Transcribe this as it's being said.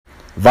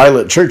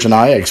Violet Church and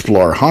I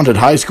explore haunted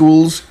high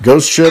schools,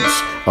 ghost ships,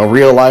 a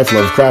real-life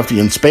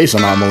Lovecraftian space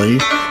anomaly,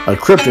 a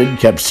cryptid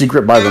kept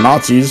secret by the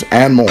Nazis,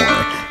 and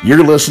more.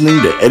 You're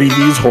listening to Eddie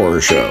V's Horror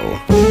Show.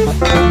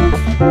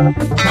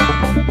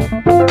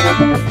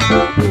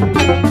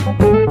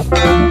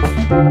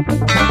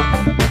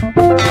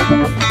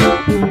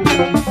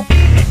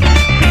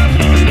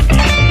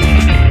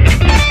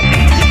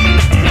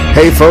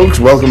 Hey folks,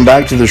 welcome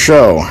back to the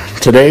show.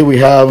 Today we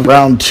have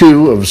round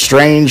 2 of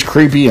strange,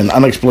 creepy, and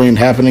unexplained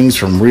happenings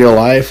from real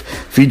life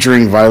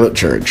featuring Violet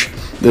Church.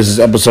 This is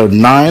episode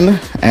 9,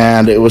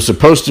 and it was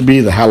supposed to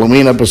be the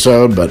Halloween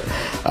episode, but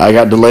I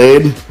got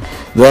delayed.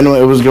 Then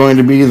it was going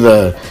to be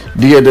the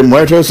Dia de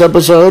Muertos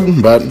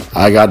episode, but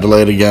I got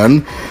delayed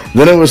again.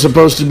 Then it was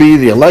supposed to be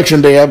the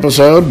Election Day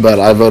episode, but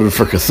I voted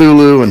for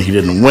Cthulhu, and he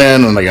didn't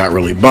win, and I got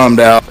really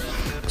bummed out.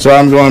 So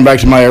I'm going back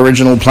to my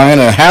original plan,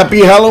 and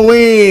happy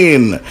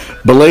Halloween!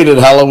 Belated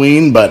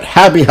Halloween, but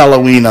happy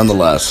Halloween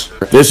nonetheless.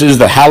 This is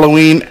the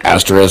Halloween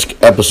asterisk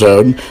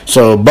episode,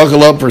 so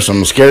buckle up for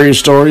some scary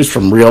stories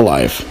from real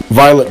life.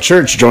 Violet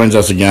Church joins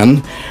us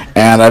again,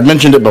 and I've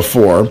mentioned it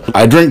before.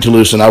 I drink to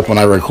loosen up when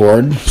I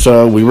record,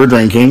 so we were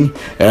drinking,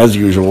 as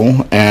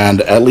usual,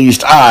 and at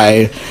least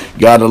I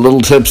got a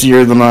little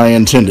tipsier than I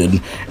intended,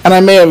 and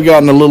I may have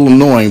gotten a little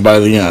annoying by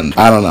the end.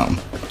 I don't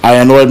know. I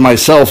annoyed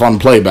myself on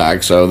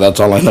playback, so that's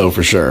all I know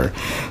for sure.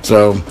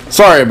 So,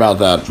 sorry about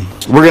that.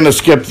 We're going to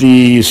skip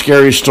the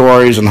scary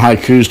stories and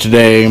haikus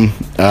today.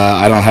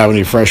 I don't have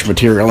any fresh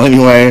material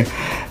anyway.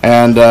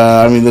 And,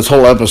 this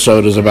whole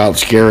episode is about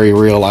scary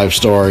real-life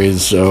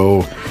stories,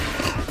 so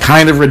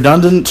kind of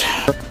redundant.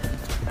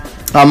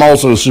 I'm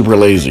also super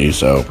lazy,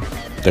 so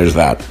there's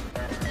that.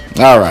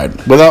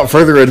 Alright, without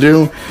further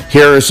ado,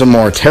 here are some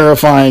more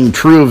terrifying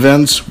true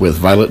events with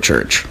Violet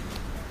Church.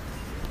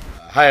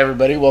 Hi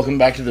everybody, welcome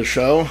back to the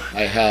show.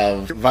 I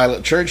have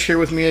Violet Church here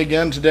with me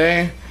again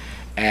today,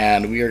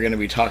 and we are going to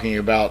be talking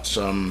about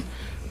some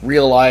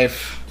real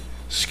life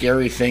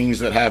scary things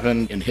that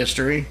happened in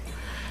history.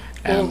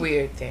 Or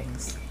weird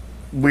things.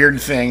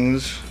 Weird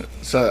things.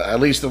 So at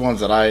least the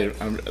ones that I'm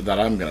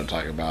going to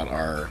talk about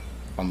are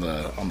on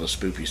the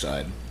spoopy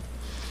side.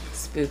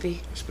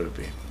 Spoopy?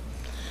 Spoopy.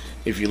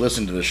 If you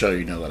listen to the show,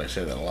 you know that I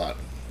say that a lot.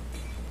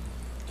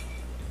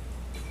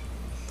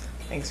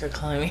 Thanks for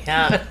calling me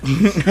out.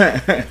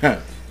 I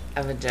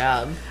have a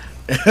job.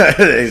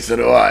 Hey, so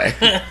do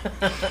I.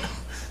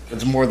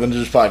 It's more than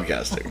just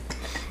podcasting.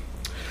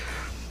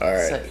 All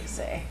right. So you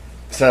say.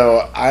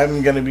 So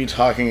I'm going to be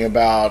talking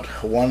about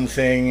one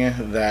thing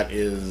that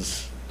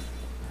is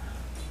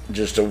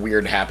just a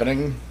weird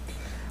happening.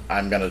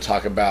 I'm going to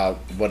talk about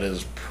what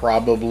is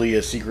probably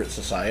a secret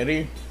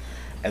society.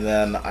 And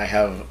then I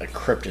have a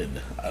cryptid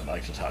I'd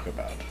like to talk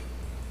about.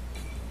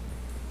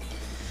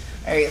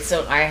 Alright,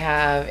 so I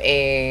have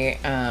a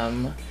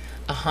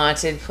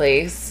haunted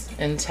place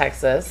in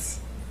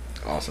Texas.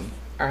 Awesome.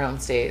 Our home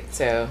state,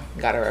 so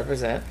gotta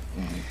represent.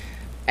 Mm-hmm.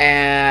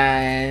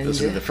 And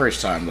this is the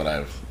first time that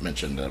I've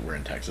mentioned that we're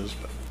in Texas,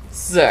 but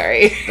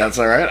sorry. That's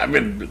alright. I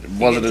mean,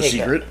 was it a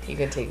secret? You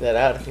can take that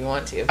out if you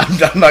want to.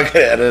 I'm not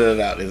gonna edit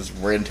it out.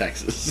 We're in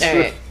Texas.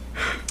 Alright.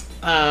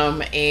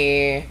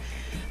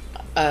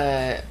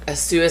 A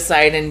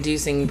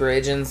suicide-inducing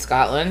bridge in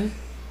Scotland.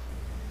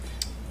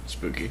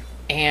 Spooky.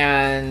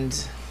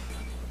 And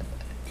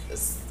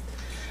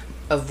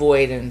a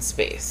void in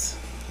space.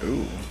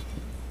 Ooh,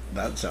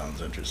 that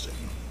sounds interesting.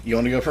 You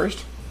want to go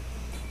first?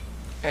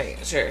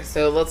 Alright, sure.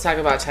 So let's talk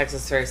about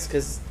Texas first,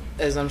 because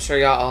as I'm sure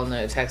y'all all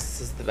know,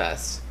 Texas is the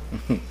best.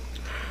 Good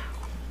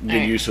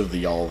use of the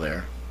y'all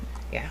there.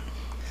 Yeah.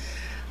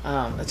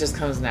 It just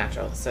comes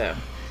natural. So,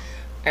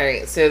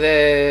 alright. So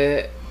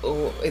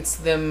it's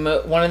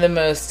one of the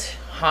most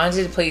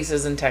haunted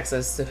places in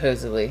Texas,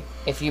 supposedly,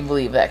 if you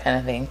believe that kind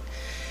of thing.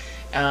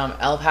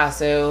 El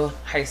Paso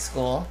High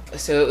School.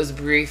 So it was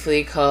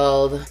briefly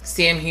called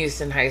Sam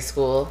Houston High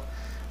School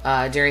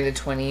during the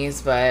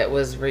 20s,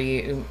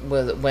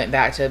 but went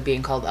back to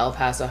being called El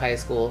Paso High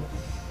School.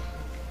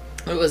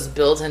 It was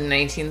built in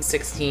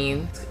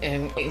 1916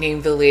 and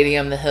named the Lady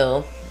on the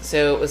Hill.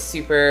 So it was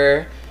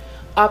super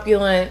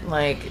opulent,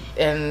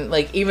 and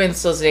even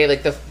still today,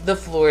 the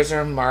floors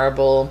are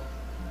marble.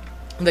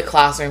 The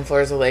classroom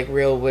floors are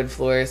real wood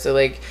floors. So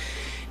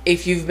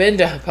if you've been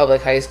to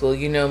public high school,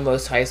 you know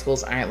most high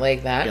schools aren't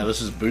like that. Yeah, this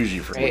is bougie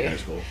for public high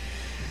school.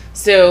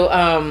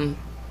 So,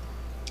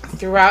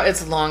 throughout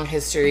its long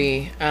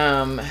history,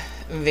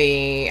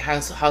 the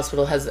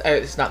hospital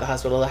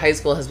the high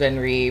school has been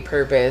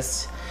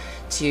repurposed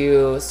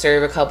to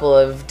serve a couple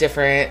of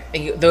different,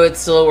 though it's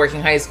still a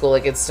working high school,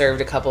 it's served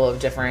a couple of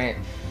different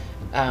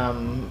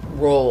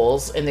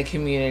roles in the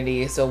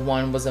community. So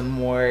one was a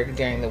morgue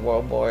during the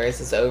World Wars.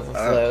 It's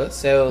overflow,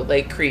 so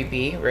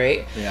creepy,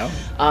 right? Yeah.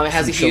 It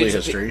has a huge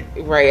history.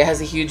 Right. It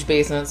has a huge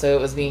basement, so it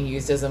was being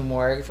used as a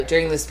morgue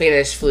during the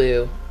Spanish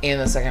flu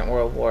and the Second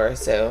World War.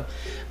 So,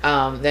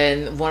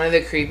 then one of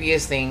the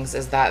creepiest things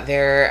is that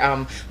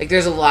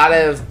there's a lot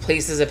of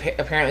places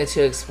apparently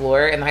to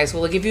explore in the high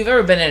school. If you've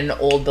ever been in an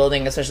old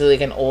building,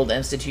 especially an old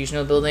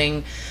institutional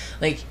building,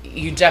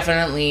 you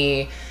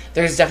definitely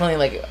there's definitely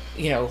like,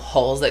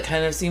 halls that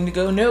kind of seem to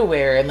go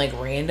nowhere and like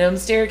random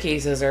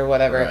staircases or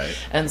whatever. Right.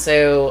 And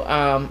so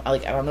I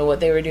don't know what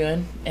they were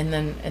doing in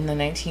the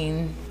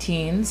 19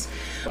 teens.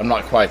 I'm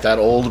not quite that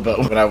old, but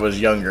when I was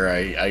younger,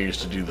 I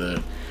used to do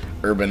the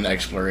urban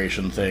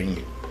exploration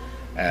thing,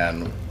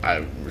 and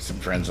some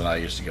friends and I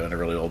used to go into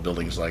really old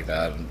buildings like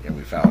that, and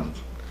we found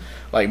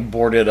like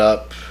boarded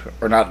up,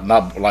 or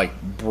not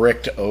like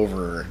bricked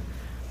over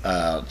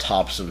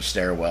tops of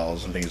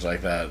stairwells and things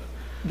like that.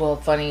 Well,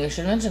 funny you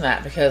should mention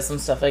that, because some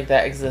stuff like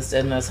that exists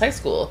in this high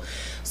school.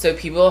 So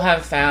people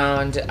have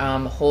found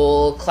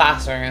whole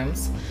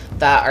classrooms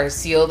that are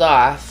sealed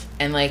off,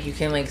 and like you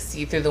can like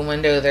see through the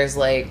window.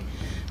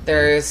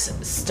 There's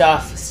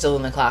stuff still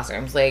in the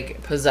classrooms,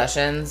 like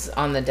possessions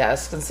on the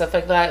desk and stuff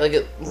like that.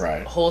 Like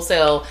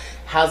wholesale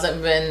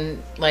hasn't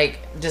been like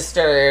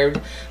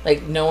disturbed.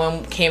 Like no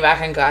one came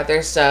back and got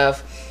their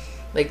stuff.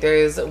 Like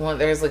there's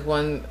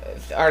one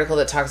article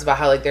that talks about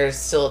how like there's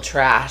still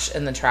trash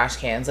in the trash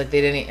cans. Like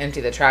they didn't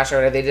empty the trash or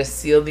whatever. They just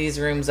sealed these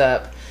rooms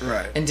up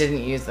and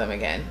didn't use them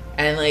again.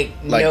 And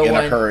like no in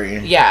one, a hurry.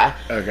 Yeah.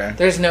 Okay.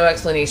 There's no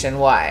explanation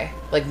why.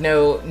 Like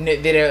no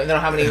they don't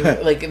have any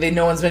like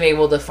no one's been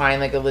able to find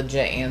like a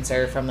legit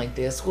answer from like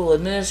the school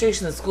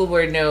administration, the school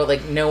board. No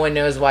one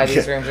knows why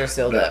these rooms are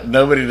sealed up.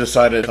 Nobody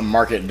decided to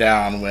mark it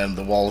down when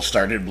the walls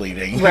started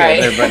bleeding.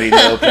 Right. Everybody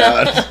noped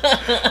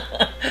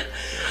out.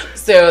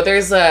 So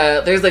there's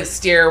like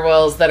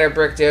stairwells that are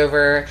bricked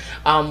over.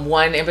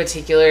 One in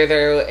particular,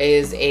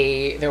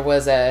 there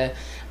was a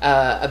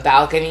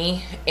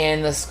balcony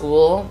in the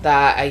school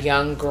that a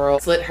young girl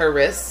slit her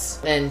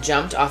wrists and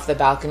jumped off the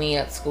balcony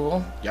at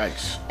school.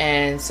 Yikes!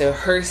 And so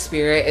her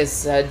spirit is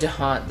said to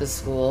haunt the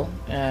school.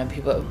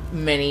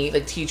 Many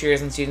like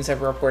teachers and students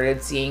have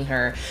reported seeing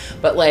her,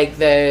 but like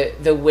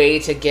the way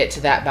to get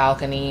to that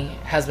balcony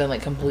has been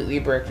like completely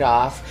bricked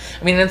off.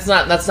 I mean, that's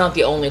not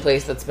the only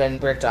place that's been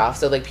bricked off.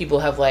 So like people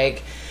have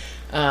like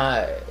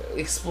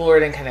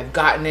explored and kind of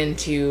gotten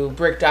into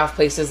bricked off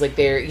places, like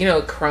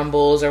they're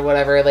crumbles or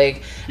whatever,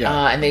 like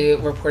and they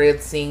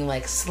reported seeing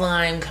like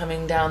slime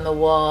coming down the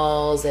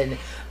walls and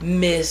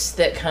mist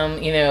that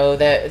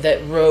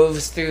that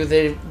roves through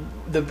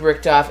the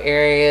bricked off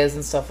areas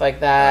and stuff like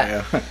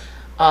that.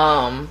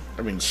 I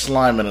mean,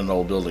 slime in an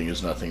old building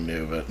is nothing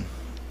new, but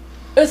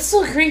it's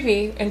still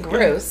creepy and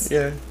gross.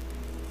 Yeah.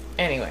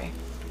 Anyway,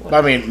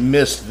 I mean,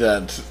 mist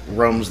that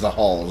roams the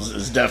halls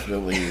is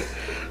definitely.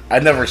 I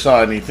never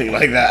saw anything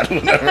like that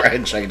whenever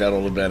I checked out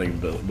all the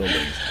abandoned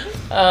buildings.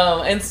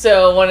 And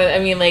so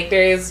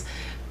there's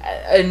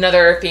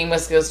another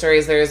famous ghost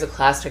stories. There is a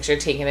class picture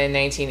taken in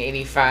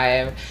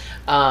 1985.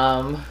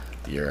 The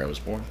year I was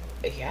born.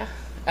 Yeah.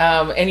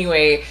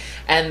 Anyway,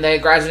 and the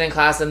graduating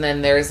class, and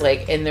then there's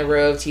like in the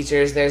row of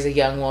teachers, there's a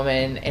young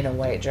woman in a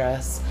white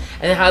dress,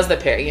 and it has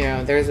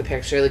there's a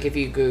picture. Like if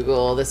you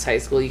Google this high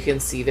school, you can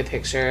see the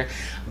picture.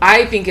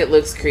 I think it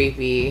looks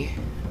creepy.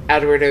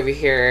 Edward over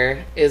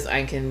here is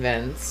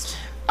unconvinced.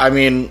 I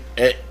mean,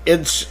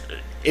 it's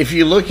if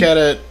you look at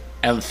it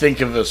and think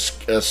of a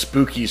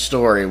spooky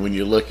story when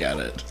you look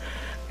at it,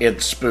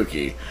 it's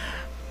spooky.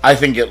 I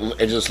think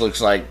it just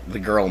looks like the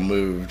girl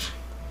moved.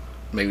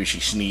 Maybe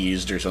she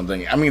sneezed or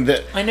something. I mean,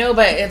 I know,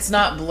 but it's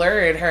not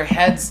blurred. Her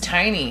head's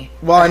tiny.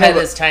 Well, her head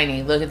is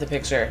tiny. Look at the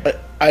picture.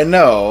 I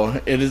know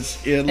it is.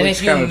 It and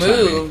if you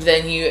moved,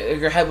 then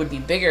your head would be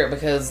bigger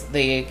because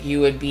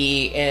you would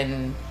be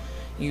in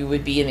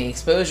the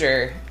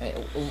exposure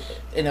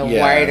in a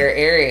wider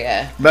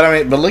area.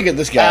 But look at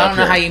this guy. I don't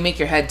know how you make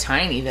your head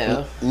tiny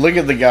though. Look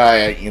at the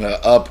guy,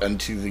 up and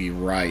to the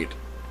right.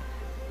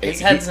 His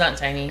head's not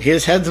tiny.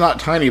 His head's not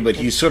tiny, but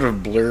he's sort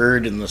of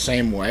blurred in the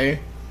same way.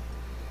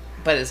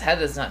 But his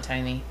head is not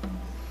tiny.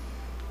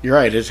 You're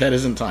right. His head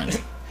isn't tiny.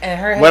 And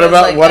her head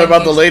what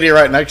about the lady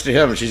right next to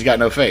him? She's got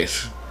no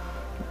face.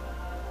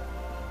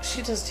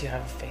 She does too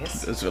have a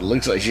face. That's what it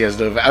looks like. She has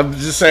no face. I'm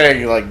just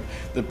saying, like,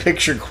 the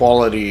picture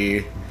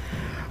quality.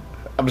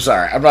 I'm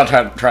sorry. I'm not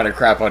trying to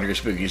crap on your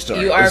spooky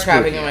story. You are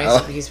crapping on my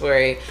spooky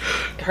story.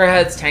 Her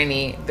head's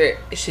tiny.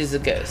 She's a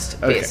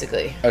ghost,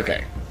 basically.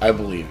 Okay. I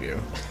believe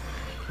you.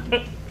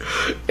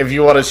 If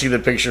you want to see the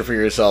picture for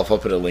yourself, I'll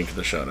put a link in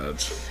the show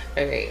notes.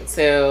 Okay.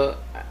 So,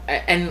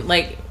 and,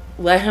 like,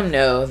 let him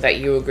know that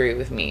you agree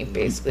with me,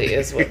 basically,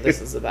 is what this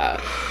is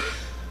about.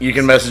 You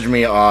can message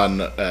me on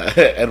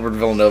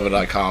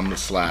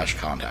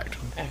edwardvillanova.com/contact.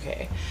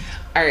 Okay.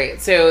 All right.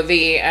 So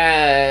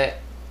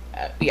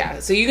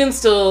so you can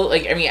still,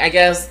 like, I mean, I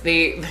guess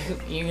you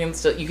can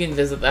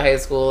visit the high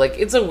school. Like,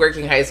 it's a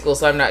working high school,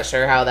 so I'm not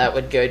sure how that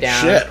would go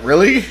down. Shit,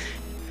 really?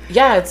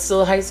 Yeah, it's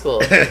still a high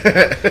school. You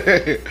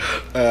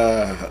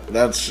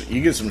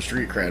get some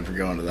street cred for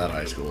going to that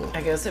high school.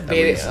 I guess old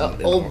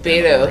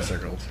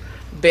Beto.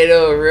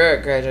 Beto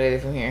O'Rourke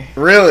graduated from here.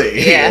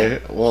 Really? Yeah.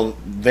 Well,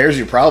 there's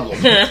your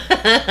problem.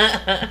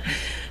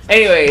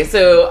 Anyway,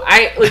 so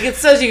it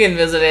says you can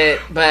visit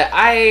it, but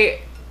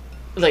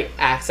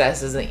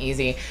access isn't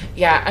easy.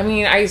 Yeah, I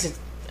mean, I used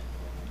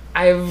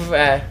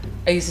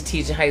to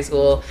teach in high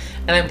school,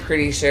 and I'm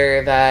pretty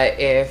sure that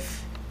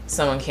if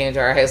someone came to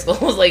our high school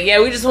and was like,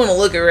 yeah, we just want to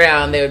look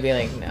around, they would be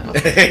like, no.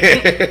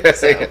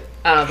 So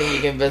I don't think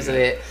you can visit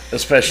it.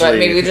 Especially, but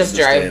maybe just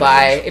drive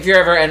by. If you're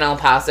ever in El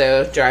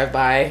Paso, drive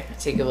by,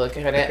 take a look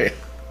at it.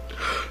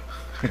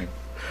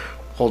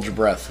 Hold your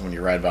breath when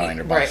you ride by on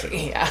your bicycle.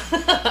 Right,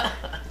 yeah.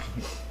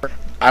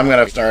 I'm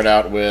going to start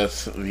out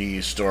with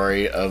the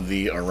story of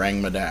the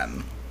Orang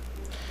Medan.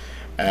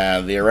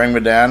 The Orang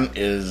Medan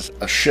is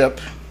a ship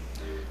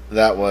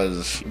that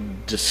was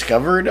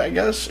discovered, I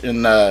guess,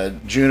 in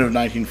June of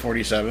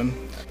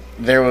 1947.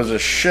 There was a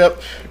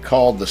ship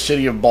called the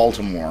City of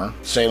Baltimore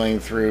sailing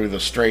through the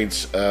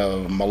Straits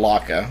of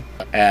Malacca,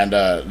 and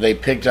they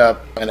picked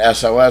up an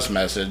SOS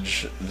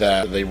message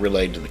that they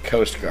relayed to the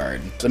Coast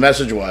Guard. The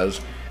message was,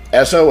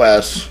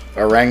 SOS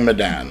Orang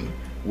Medan,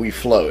 we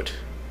float.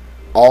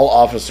 All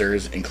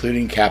officers,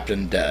 including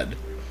captain, dead.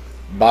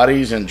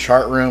 Bodies in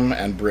chart room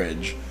and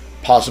bridge,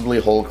 possibly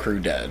whole crew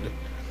dead.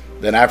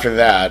 Then after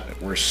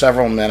that were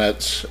several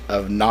minutes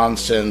of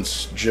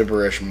nonsense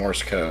gibberish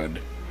Morse code.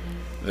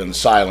 Then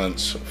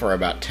silence for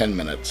about 10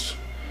 minutes.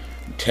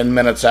 10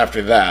 minutes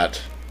after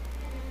that,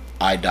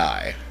 I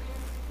die.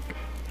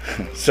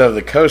 So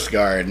the Coast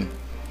Guard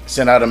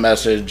sent out a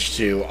message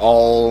to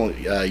all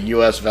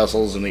U.S.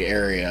 vessels in the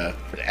area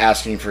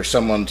asking for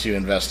someone to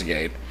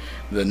investigate.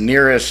 The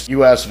nearest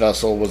U.S.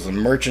 vessel was the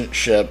merchant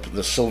ship,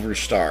 the Silver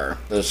Star.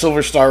 The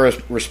Silver Star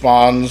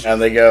responds,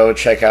 and they go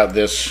check out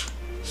this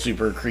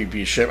super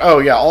creepy ship. Oh,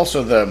 yeah,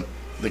 also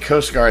the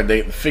Coast Guard,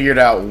 they figured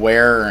out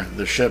where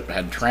the ship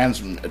had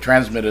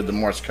transmitted the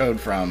Morse code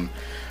from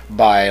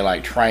by,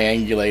 like,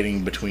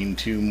 triangulating between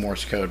two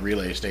Morse code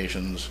relay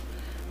stations.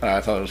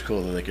 I thought it was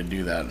cool that they could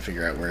do that and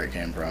figure out where it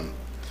came from.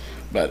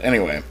 But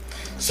anyway,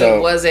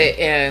 so was it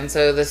in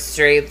the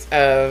Straits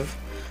of,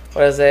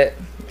 what is it?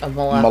 Of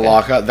Malacca.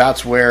 Malacca.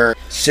 That's where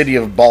City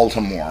of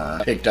Baltimore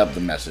picked up the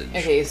message.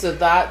 Okay, so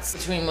that's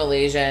between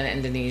Malaysia and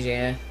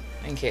Indonesia,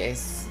 in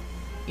case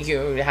you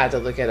had to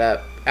look it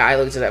up. I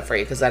looked it up for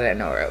you because I didn't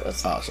know where it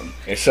was. Awesome.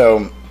 Okay,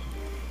 so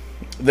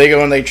they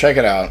go and they check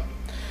it out,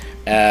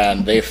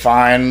 and they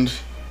find...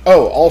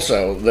 Oh,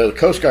 also, the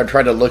Coast Guard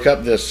tried to look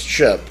up this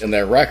ship in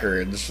their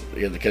records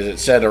because it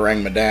said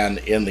Orang Medan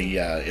in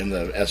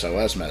the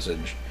SOS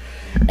message,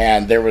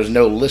 and there was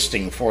no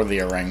listing for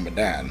the Orang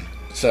Medan.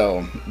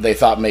 So they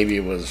thought maybe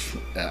it was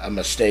a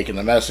mistake in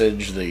the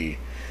message. The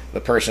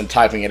person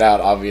typing it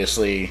out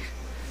obviously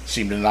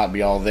seemed to not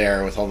be all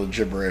there with all the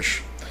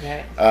gibberish.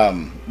 Right.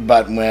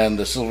 But when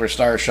the Silver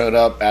Star showed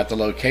up at the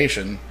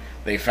location,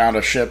 they found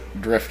a ship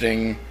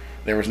drifting.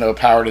 There was no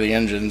power to the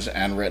engines,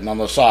 and written on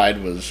the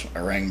side was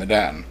Orang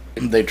Medan.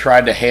 They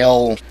tried to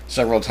hail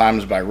several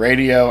times by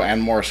radio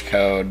and Morse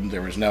code.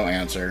 There was no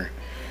answer.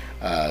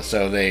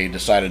 So they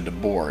decided to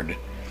board.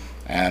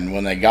 And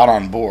when they got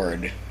on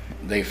board,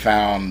 they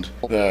found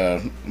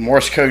the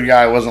Morse code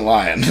guy wasn't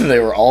lying. They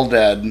were all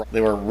dead. They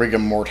were rigor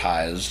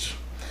mortized.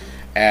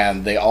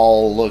 And they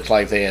all looked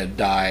like they had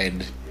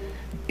died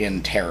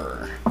in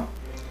terror.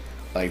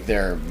 Like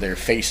their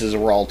faces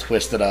were all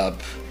twisted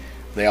up.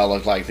 They all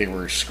looked like they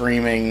were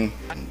screaming.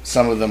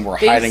 Some of them were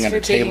hiding under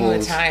tables.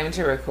 Thanks for taking the time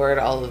to record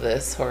all of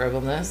this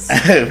horribleness.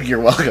 You're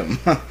welcome.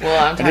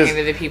 Well, I'm talking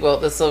to the people at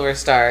the Silver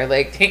Star.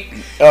 Like,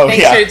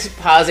 thanks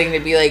for pausing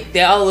to be like,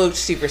 they all looked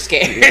super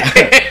scared.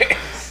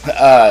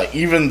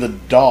 Even the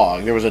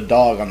dog, there was a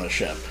dog on the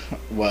ship,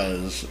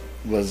 was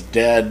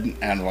dead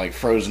and like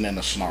frozen in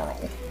a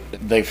snarl.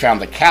 They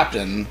found the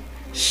captain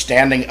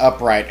standing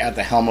upright at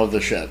the helm of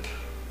the ship,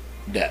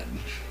 dead.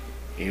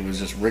 He was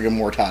just rigor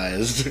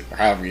mortized, or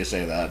however you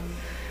say that,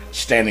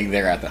 standing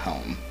there at the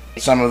helm.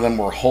 Some of them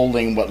were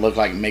holding what looked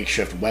like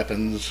makeshift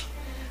weapons,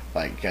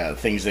 like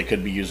things they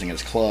could be using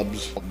as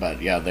clubs.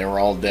 But yeah, they were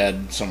all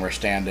dead. Some were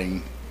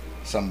standing,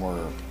 some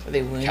were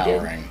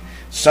cowering.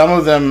 Some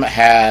of them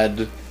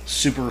had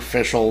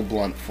superficial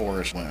blunt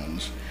force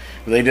wounds.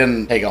 They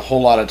didn't take a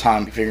whole lot of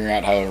time figuring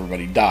out how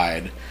everybody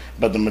died,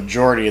 but the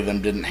majority of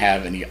them didn't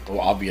have any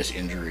obvious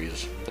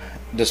injuries.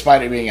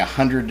 Despite it being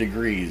 100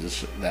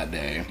 degrees that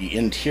day, the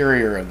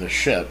interior of the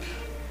ship,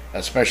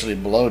 especially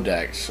below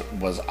decks,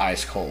 was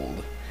ice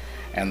cold,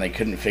 and they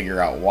couldn't figure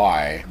out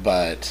why.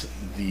 But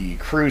the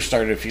crew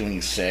started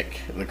feeling sick.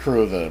 The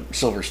crew of the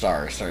Silver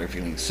Star started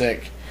feeling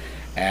sick,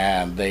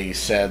 and they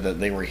said that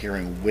they were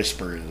hearing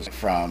whispers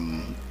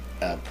from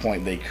a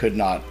point they could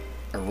not,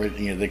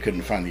 they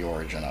couldn't find the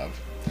origin of.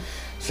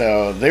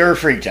 So they were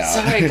freaked out.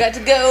 Sorry, got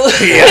to go.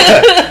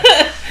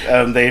 Yeah.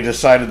 And they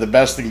decided the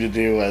best thing to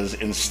do was,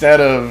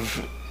 instead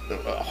of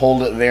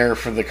hold it there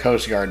for the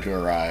Coast Guard to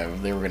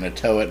arrive, they were going to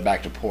tow it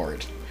back to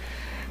port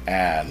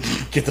and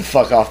get the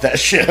fuck off that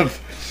ship.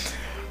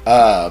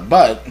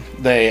 But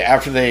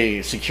after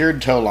they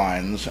secured tow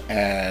lines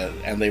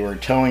and they were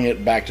towing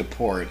it back to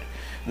port,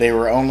 they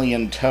were only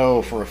in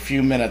tow for a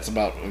few minutes,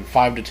 about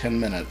 5 to 10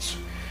 minutes,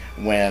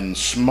 when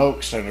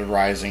smoke started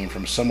rising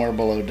from somewhere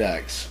below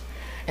decks.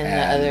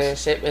 And the other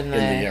ship in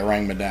the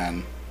Orang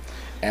Medan.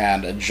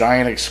 And a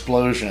giant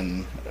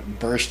explosion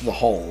burst the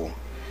hull,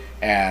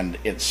 and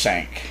it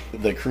sank.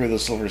 The crew of the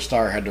Silver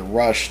Star had to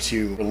rush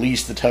to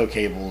release the tow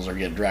cables or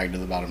get dragged to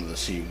the bottom of the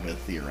sea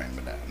with the Orang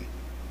Medan.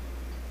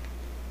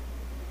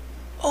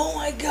 Oh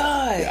my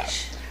gosh. Yeah.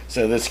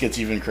 So this gets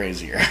even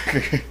crazier.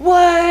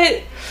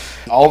 What?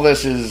 All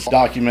this is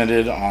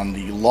documented on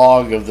the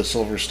log of the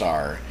Silver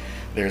Star.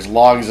 There's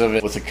logs of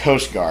it with the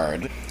Coast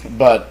Guard,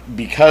 but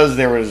because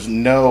there was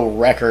no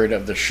record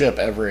of the ship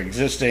ever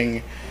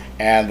existing,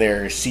 and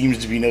there seems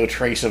to be no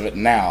trace of it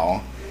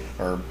now,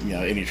 or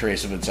any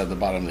trace of it's at the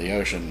bottom of the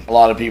ocean, a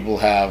lot of people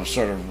have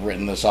sort of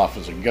written this off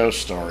as a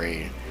ghost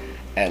story,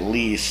 at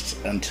least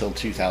until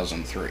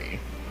 2003.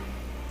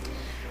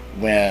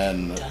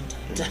 When dun,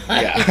 dun,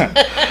 dun.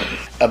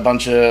 a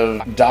bunch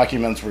of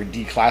documents were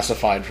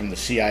declassified from the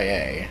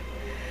CIA,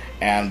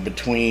 and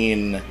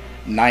between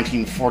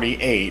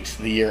 1948,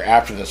 the year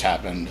after this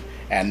happened,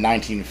 and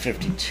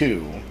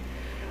 1952,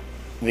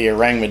 the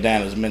Orang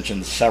Medan is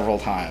mentioned several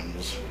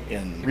times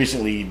in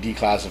recently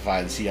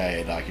declassified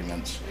CIA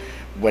documents,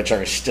 which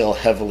are still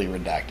heavily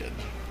redacted.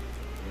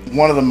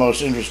 One of the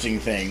most interesting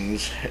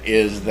things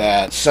is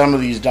that some of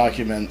these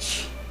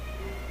documents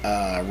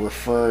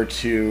refer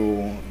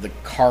to the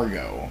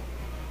cargo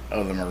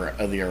of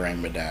the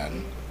Orang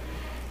Medan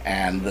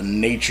and the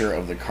nature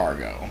of the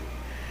cargo,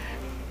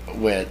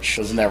 which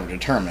was never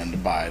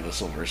determined by the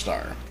Silver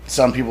Star.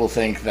 Some people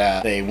think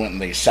that they went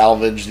and they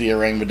salvaged the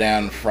Orang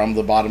Medan from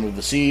the bottom of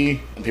the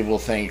sea. People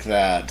think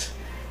that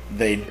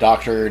they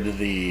doctored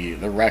the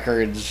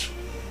records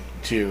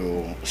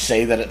to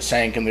say that it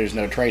sank and there's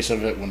no trace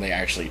of it when they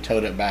actually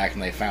towed it back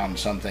and they found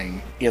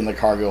something in the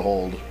cargo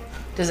hold.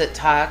 Does it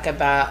talk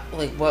about,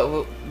 like,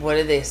 what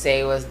did they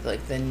say was,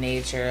 like, the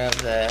nature of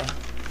the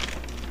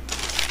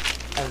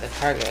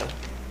cargo?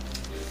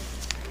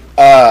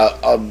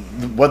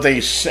 What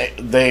they say,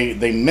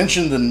 they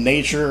mention the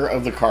nature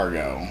of the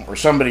cargo, or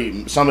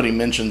somebody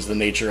mentions the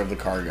nature of the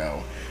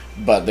cargo,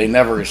 but they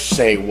never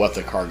say what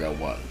the cargo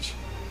was,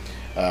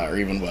 or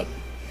even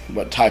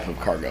what type of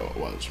cargo it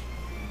was.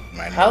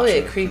 Probably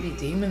a creepy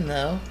demon,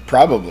 though.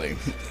 Probably.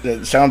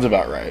 That sounds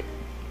about right.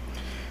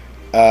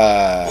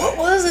 What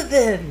was it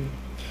then?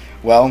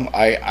 Well,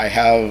 I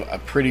have a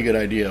pretty good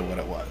idea what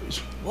it was.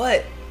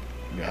 What?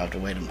 You'll have to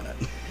wait a minute.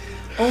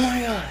 Oh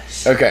my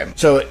gosh. Okay,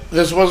 so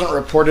this wasn't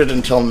reported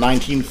until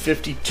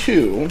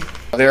 1952.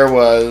 There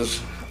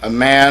was a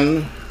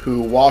man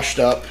who washed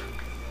up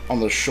on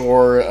the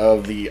shore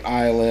of the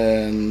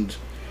island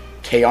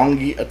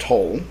Taongi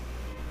Atoll,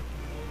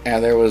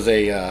 and there was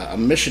a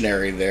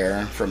missionary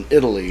there from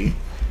Italy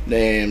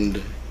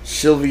named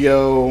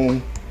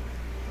Silvio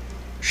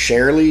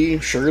Scherli,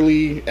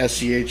 Scherli,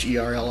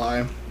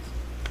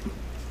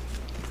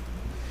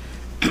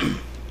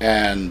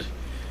 and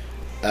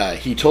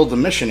he told the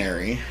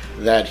missionary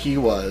that he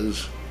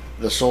was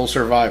the sole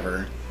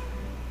survivor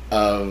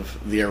of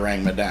the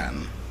Orang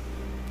Medan.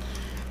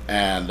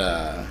 And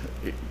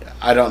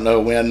I don't know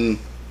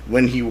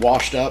when he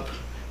washed up,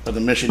 but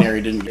the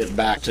missionary didn't get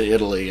back to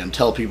Italy and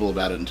tell people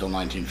about it until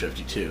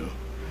 1952.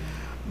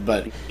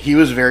 But he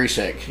was very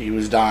sick. He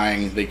was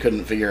dying. They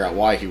couldn't figure out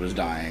why he was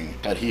dying.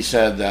 But he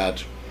said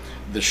that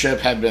the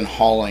ship had been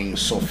hauling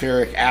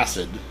sulfuric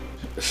acid,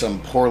 some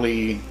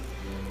poorly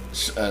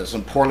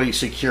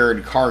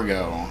secured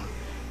cargo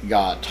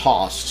got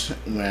tossed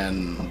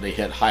when they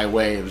hit high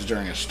waves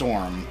during a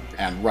storm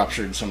and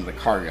ruptured some of the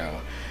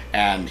cargo.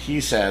 And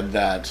he said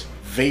that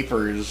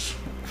vapors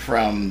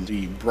from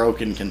the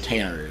broken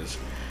containers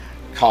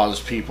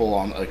caused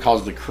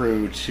the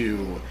crew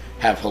to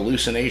have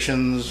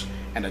hallucinations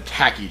and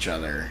attack each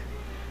other.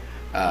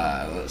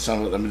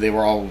 Some of them, they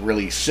were all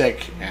really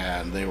sick,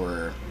 and they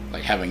were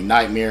like having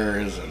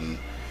nightmares and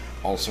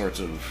all sorts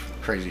of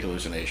crazy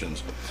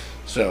hallucinations.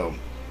 So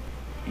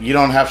you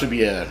don't have to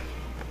be a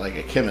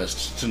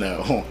chemist to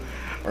know,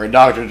 or a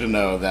doctor to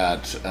know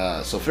that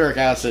sulfuric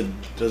acid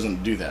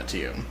doesn't do that to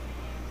you.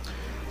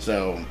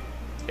 So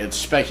it's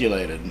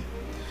speculated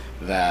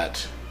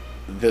that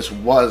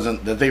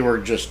that they were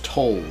just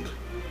told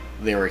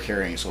they were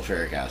carrying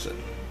sulfuric acid.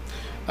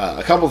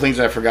 A couple things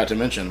I forgot to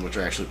mention, which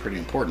are actually pretty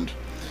important,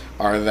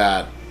 are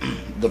that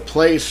the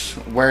place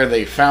where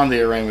they found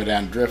the Orang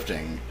Medan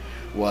drifting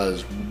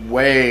was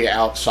way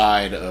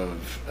outside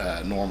of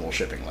normal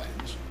shipping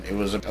lanes. It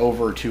was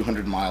over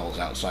 200 miles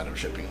outside of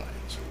shipping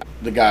lanes.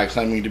 The guy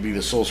claiming to be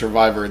the sole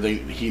survivor, they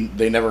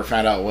never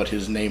found out what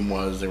his name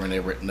was. They were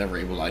never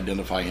able to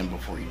identify him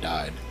before he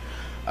died.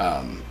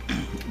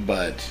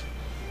 But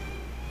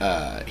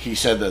he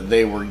said that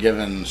they were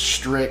given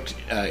strict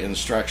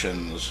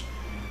instructions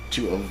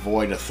to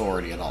avoid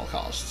authority at all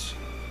costs.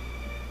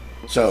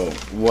 So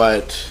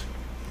what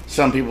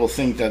some people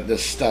think that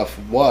this stuff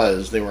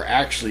they were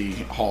actually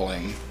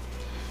hauling,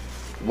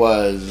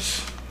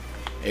 was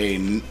a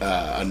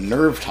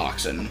nerve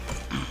toxin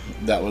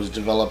that was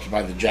developed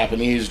by the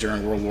Japanese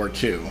during World War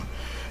II,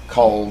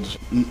 called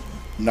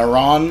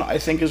Naron, I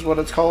think is what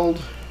it's called,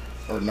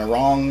 or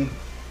Narong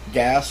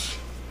gas.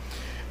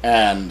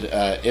 And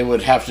it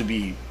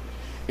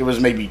was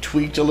maybe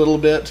tweaked a little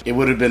bit. It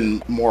would have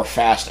been more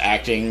fast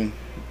acting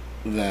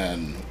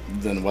than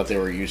what they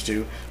were used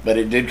to, but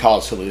it did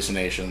cause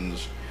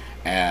hallucinations,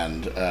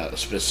 and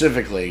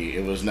specifically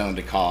it was known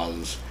to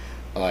cause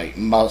like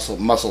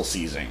muscle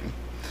seizing.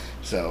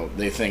 So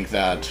they think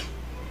that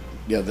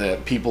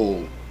that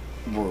people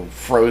were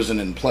frozen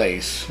in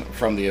place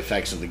from the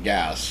effects of the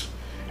gas,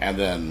 and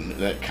then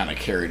that kind of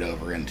carried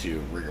over into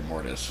rigor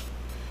mortis.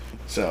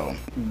 So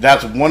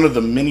that's one of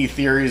the many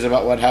theories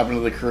about what happened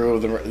to the crew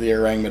of the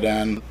Orang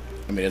Medan.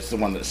 I mean, it's the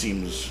one that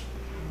seems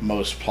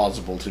most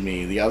plausible to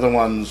me. The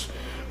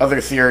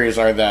other theories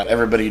are that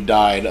everybody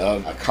died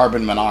of a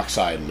carbon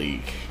monoxide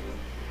leak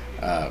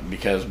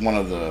because one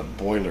of the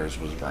boilers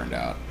was burned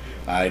out.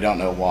 I don't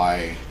know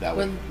why that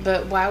would...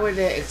 But why would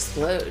it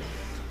explode?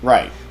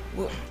 Right.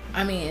 Well,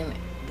 I mean,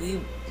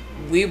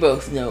 we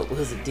both know it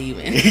was a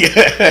demon.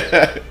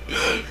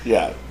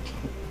 Yeah.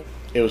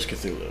 It was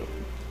Cthulhu.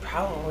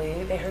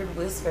 Probably. They heard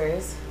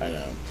whispers. I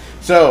know.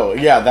 So,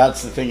 yeah,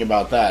 that's the thing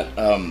about that.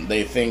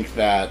 They think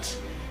that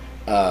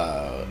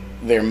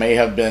there may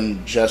have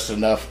been just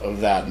enough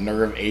of that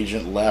nerve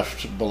agent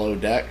left below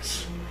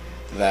decks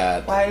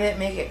that... Why did it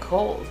make it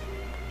cold?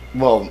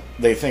 Well,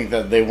 they think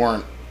that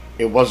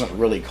it wasn't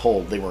really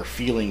cold. They were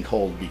feeling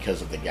cold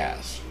because of the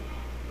gas.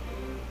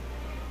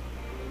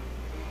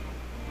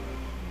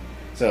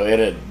 So it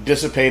had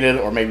dissipated,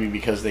 or maybe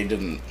because they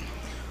didn't...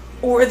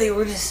 Or they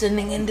were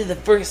descending into the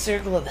first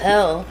circle of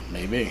hell.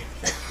 Maybe.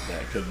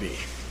 That could be.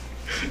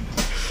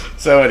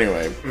 So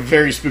anyway,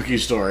 very spooky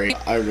story.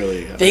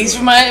 Thanks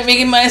for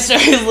making my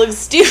stories look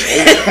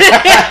stupid.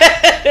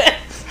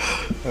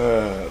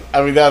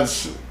 I mean,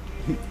 that's...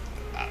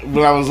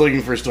 When I was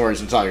looking for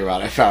stories to talk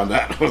about, I found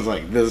that. I was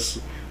like,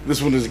 this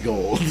one is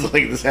gold.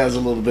 Like, this has a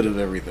little bit of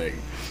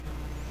everything.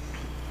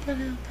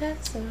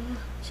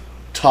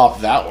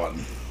 Top that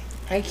one.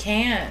 I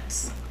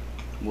can't.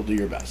 We'll do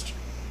your best.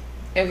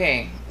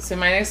 Okay, so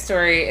my next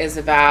story is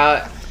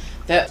about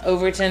the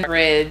Overton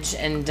Bridge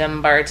in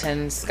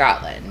Dumbarton,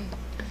 Scotland.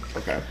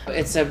 Okay.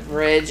 It's a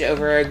bridge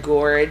over a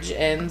gorge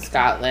in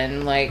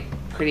Scotland, like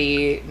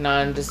pretty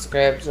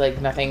nondescript,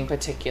 like nothing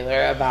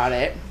particular about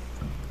it.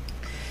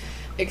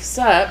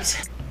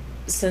 Except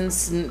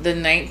since the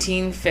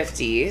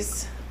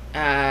 1950s,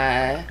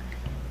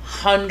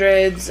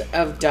 hundreds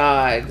of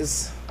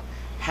dogs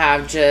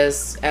have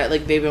just,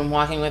 they've been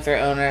walking with their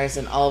owners,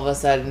 and all of a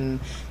sudden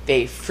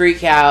they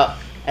freak out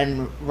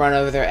and run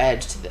over the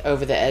edge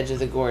of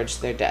the gorge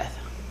to their death.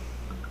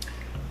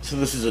 So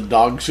this is a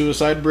dog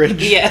suicide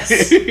bridge?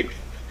 Yes. We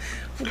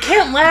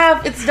can't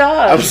laugh. It's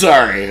dogs. I'm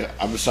sorry.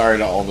 I'm sorry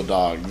to all the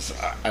dogs.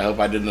 I hope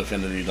I didn't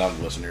offend any dog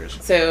listeners.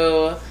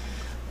 So,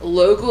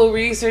 local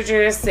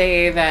researchers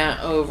say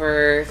that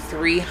over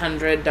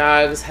 300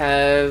 dogs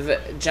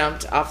have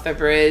jumped off the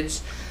bridge.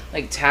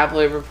 Like,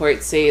 tabloid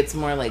reports say it's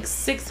more like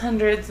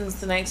 600 since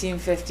the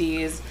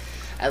 1950s.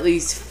 At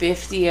least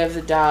 50 of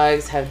the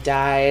dogs have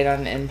died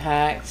on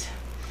impact.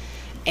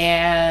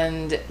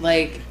 And,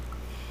 like,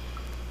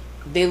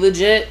 they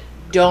legit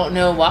don't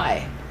know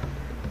why.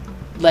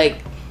 Like,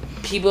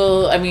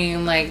 people, I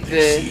mean, like,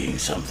 they're seeing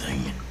something.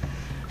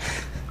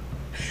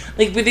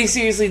 Like, but they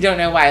seriously don't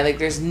know why. Like,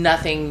 there's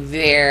nothing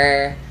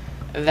there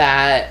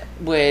that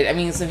would, I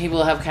mean, some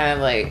people have kind of,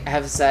 like,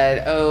 have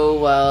said, oh,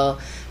 well,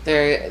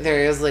 there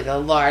is, like, a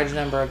large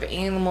number of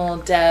animal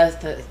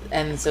deaths,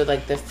 and so,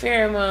 like, the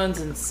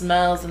pheromones and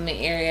smells in the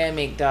area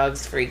make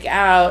dogs freak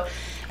out,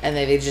 and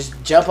then they just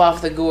jump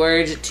off the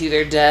gorge to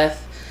their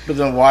death. But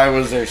then why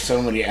was there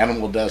so many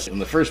animal deaths in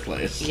the first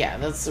place? Yeah,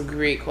 that's a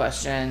great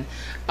question.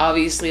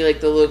 Obviously,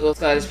 like, the local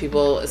Scottish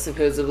people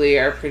supposedly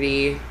are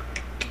pretty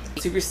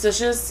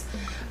superstitious,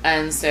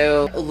 and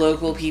so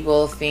local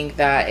people think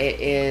that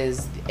it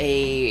is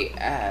a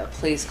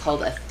place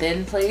called a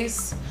thin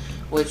place,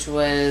 which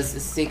was a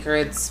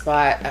sacred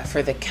spot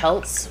for the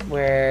Celts,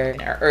 where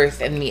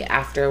Earth and the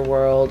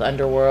afterworld,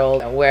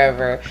 underworld,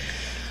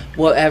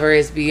 whatever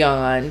is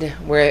beyond,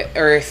 where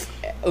Earth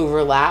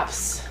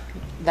overlaps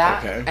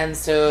that. Okay. And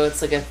so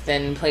it's like a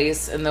thin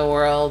place in the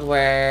world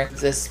where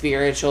the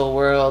spiritual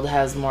world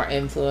has more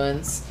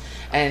influence.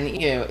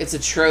 And, you know, it's a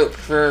trope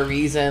for a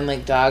reason.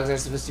 Like, dogs are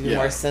supposed to be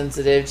more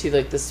sensitive to,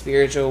 like, the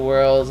spiritual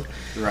world.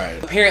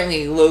 Right.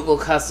 Apparently, local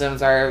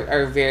customs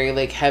are very,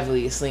 like,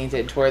 heavily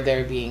slanted toward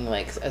there being,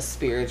 like, a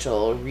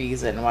spiritual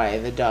reason why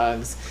the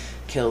dogs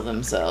kill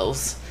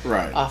themselves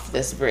off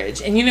this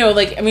bridge. And, you know,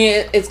 like, I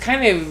mean, it's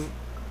kind of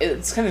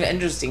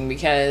interesting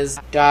because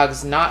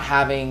dogs not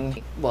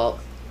having, well,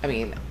 I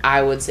mean,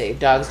 I would say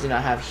dogs do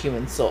not have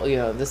human soul, you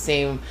know, the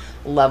same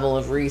level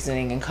of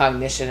reasoning and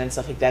cognition and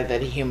stuff like that a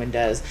human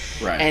does.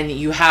 Right. And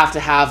you have to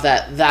have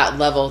that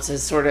level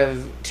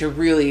to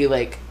really,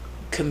 like,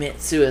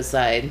 commit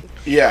suicide.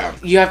 Yeah.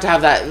 You have to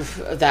have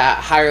that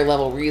higher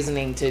level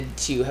reasoning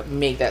to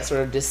make that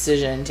sort of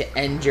decision to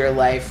end your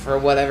life for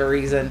whatever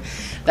reason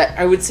that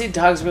I would say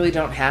dogs really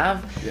don't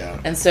have.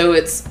 Yeah. And so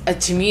it's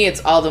to me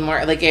it's all the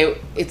more like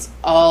it's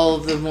all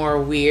the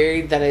more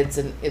weird that it's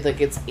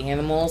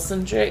animal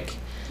centric.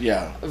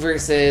 Yeah.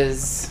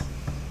 Versus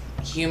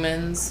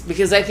humans,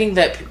 because I think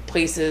that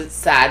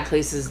sad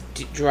places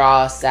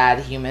draw sad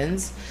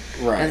humans.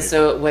 Right. And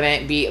so it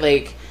wouldn't be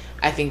like,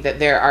 I think that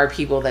there are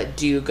people that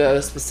do go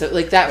specific,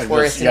 like that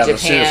forest in Japan. The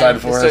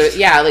suicide forest. So,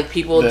 yeah, like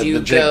people do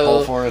the Jake go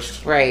Paul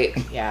forest. Right.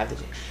 Yeah.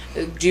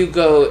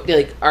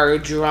 are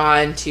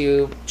drawn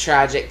to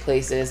tragic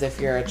places if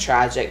you're a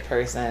tragic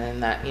person,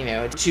 and that,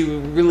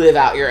 to relive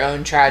out your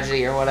own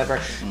tragedy or whatever.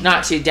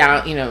 Not to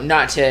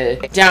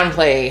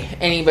downplay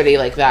anybody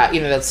like that,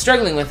 that's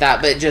struggling with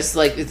that, but just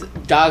like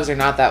dogs are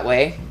not that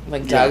way.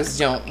 Like dogs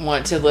don't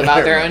want to live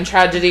out their own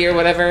tragedy or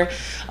whatever.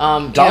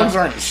 Dogs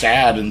aren't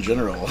sad in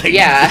general. Like,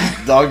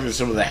 dogs are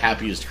some of the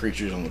happiest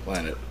creatures on the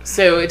planet.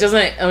 So it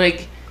doesn't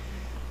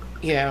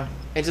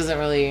it doesn't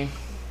really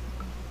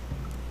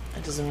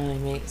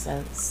make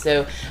sense.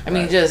 So I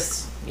mean,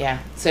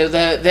 So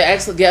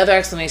the other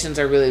explanations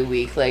are really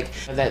weak, like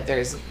that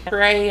there's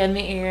prey in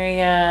the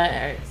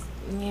area.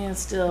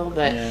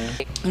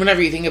 But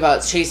whenever you think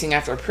about chasing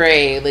after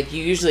prey, like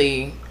you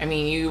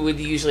would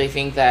usually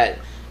think that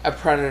a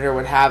predator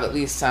would have at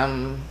least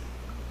some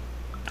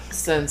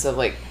sense of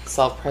like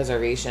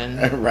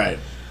self-preservation, right,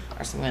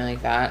 or something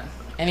like that.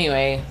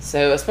 Anyway,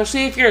 so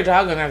especially if you're a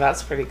dog owner,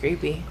 that's pretty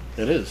creepy.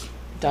 It is.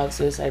 Dog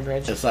suicide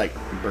bridge. It's like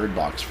bird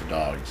box for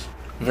dogs.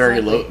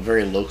 Very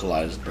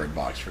localized bird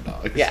box for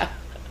dogs. Yeah.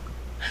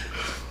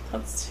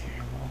 That's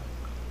terrible.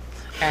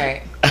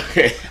 Alright.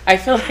 Okay. I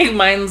feel like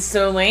mine's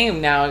so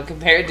lame now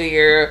compared to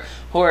your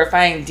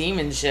horrifying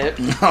demon ship.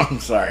 I'm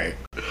sorry.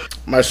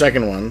 My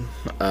second one,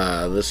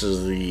 this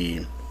is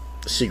the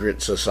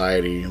secret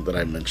society that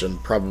I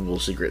mentioned, probable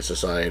secret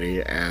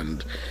society,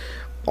 and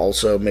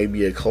also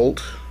maybe a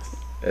cult.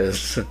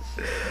 Is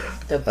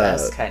the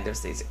best kind of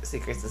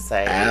secret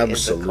society.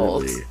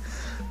 Absolutely. Is a cult.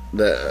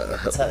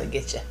 That's how they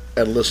get you.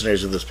 And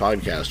listeners of this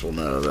podcast will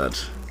know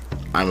that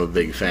I'm a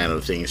big fan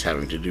of things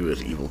having to do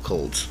with evil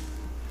cults.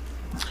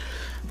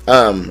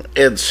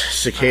 It's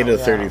Cicada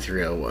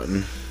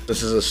 3301.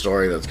 This is a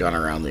story that's gone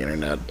around the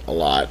internet a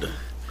lot.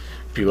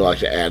 People like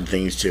to add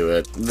things to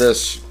it.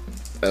 This,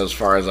 as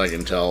far as I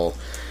can tell,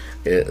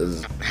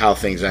 is how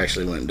things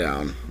actually went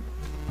down.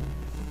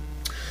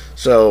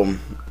 So,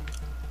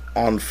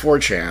 on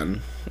 4chan,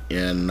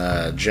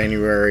 in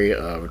January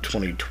of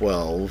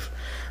 2012,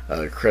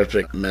 a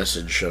cryptic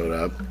message showed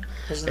up.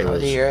 Isn't that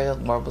the year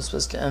the world was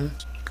supposed to end?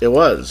 It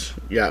was,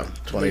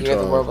 2012. The year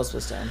the world was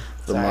supposed to end.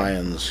 The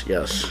Mayans,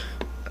 yes.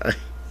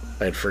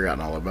 I had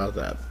forgotten all about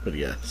that, but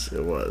yes,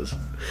 it was.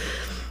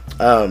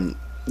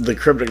 The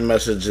cryptic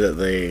message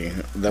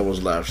that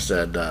was left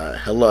said,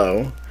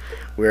 "Hello,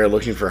 we are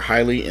looking for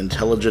highly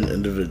intelligent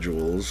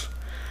individuals.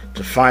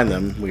 To find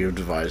them, we have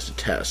devised a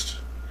test.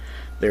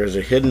 There is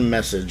a hidden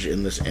message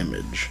in this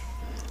image.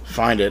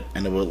 Find it,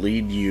 and it will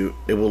lead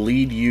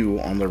you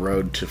on the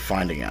road to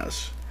finding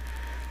us.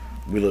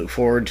 We look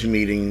forward to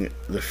meeting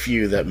the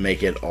few that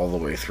make it all the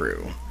way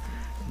through.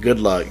 Good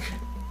luck,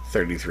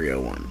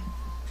 3301."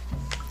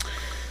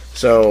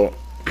 So,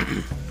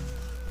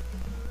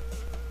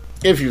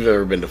 if you've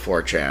ever been to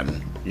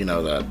 4chan, you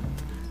know that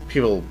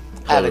people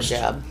post... Have a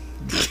job.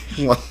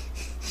 Well,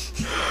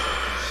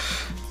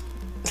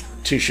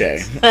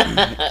 touche.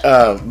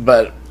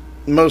 But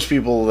most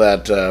people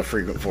that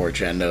frequent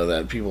 4chan know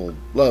that people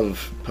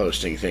love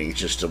posting things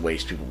just to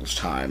waste people's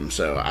time.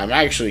 So I'm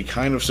actually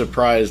kind of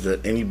surprised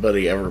that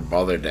anybody ever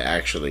bothered to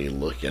actually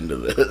look into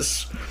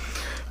this.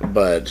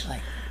 But...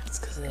 it's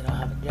because they don't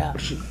have a job.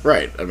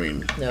 Right, I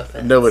mean,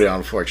 nobody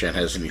on 4chan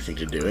has anything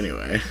to do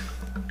anyway.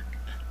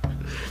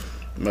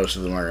 Most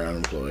of them are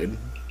unemployed,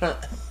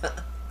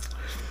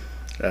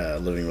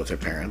 living with their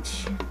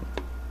parents,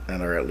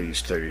 and are at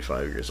least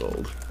 35 years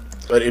old.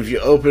 But if you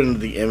open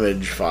the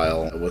image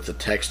file with the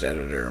text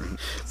editor,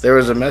 there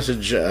was a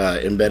message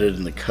embedded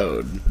in the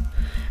code,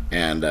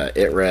 and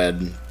it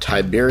read,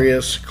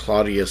 "Tiberius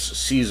Claudius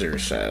Caesar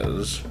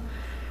says,"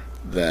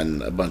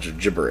 then a bunch of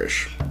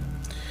gibberish.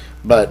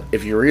 But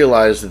if you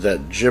realize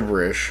that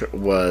gibberish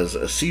was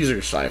a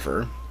Caesar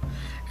cipher,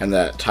 and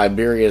that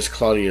Tiberius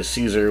Claudius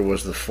Caesar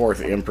was the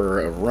 4th emperor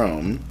of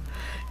Rome,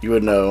 you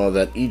would know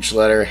that each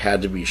letter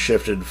had to be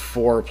shifted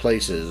 4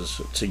 places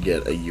to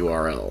get a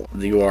URL.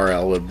 The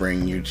URL would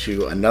bring you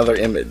to another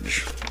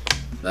image.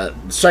 That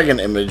second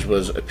image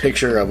was a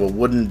picture of a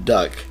wooden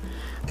duck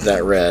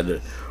that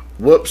read,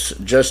 "Whoops,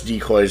 just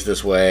decoys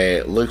this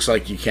way. Looks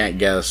like you can't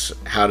guess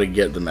how to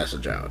get the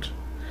message out."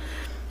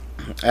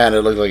 And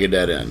it looked like a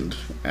dead end,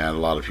 and a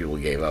lot of people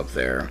gave up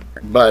there.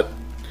 But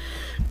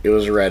it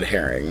was a red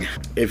herring.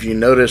 If you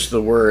notice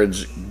the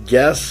words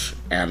 "guess"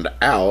 and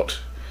 "out"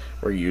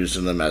 were used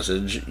in the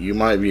message, you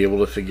might be able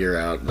to figure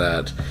out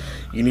that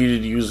you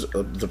needed to use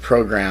the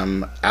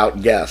program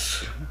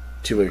OutGuess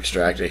to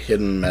extract a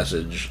hidden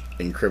message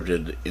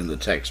encrypted in the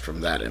text from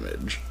that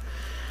image,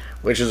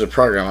 which is a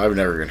program I've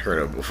never even heard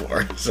of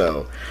before.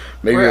 So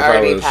maybe we're if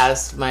already I was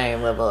past my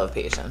level of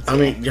patience. I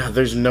mean,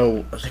 there's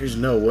no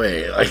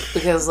way.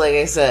 Because, like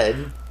I said,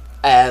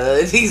 I have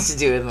other things to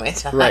do with my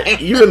time.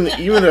 Right.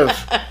 Even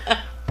if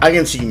I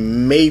can see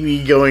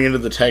maybe going into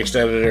the text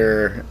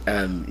editor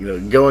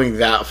and going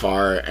that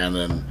far, and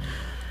then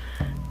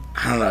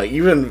I don't know,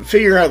 even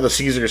figuring out the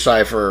Caesar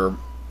cipher,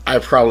 I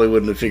probably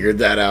wouldn't have figured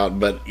that out.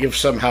 But if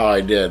somehow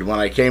I did, when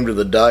I came to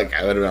the duck,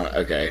 I would have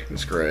been okay,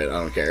 screw it, I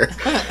don't care.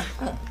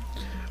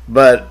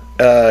 But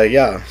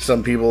Yeah,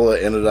 some people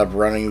ended up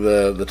running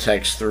the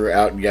text through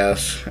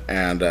Outguess,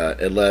 and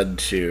it led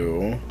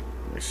to,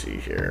 let me see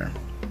here,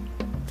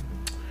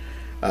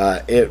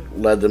 it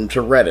led them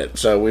to Reddit.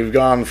 So we've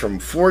gone from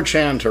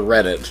 4chan to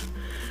Reddit,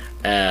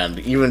 and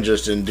even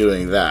just in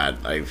doing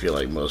that, I feel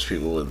like most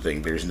people would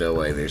think there's no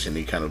way there's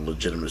any kind of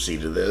legitimacy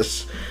to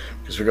this,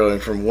 because we're going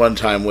from one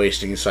time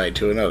wasting site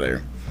to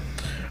another.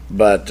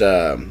 But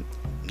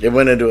it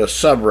went into a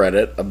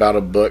subreddit about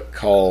a book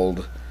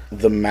called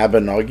The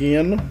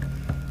Mabinogion,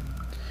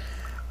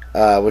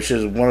 which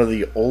is one of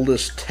the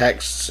oldest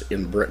texts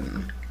in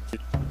Britain.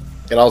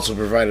 It also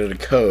provided a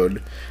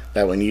code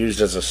that, when used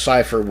as a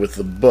cipher with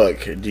the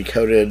book,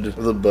 decoded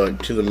the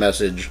book to the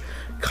message,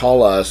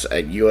 "Call us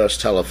at U.S.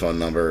 telephone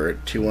number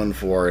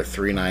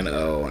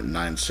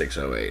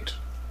 214-390-9608.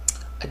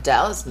 A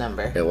Dallas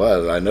number. It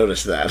was. I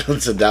noticed that.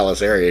 It's a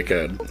Dallas area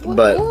code. What?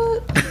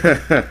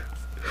 But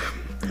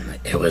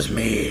it was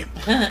me.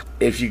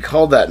 If you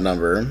called that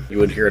number, you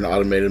would hear an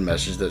automated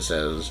message that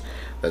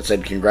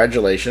said,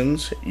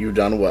 "Congratulations, you've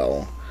done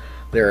well.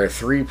 There are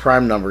 3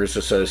 prime numbers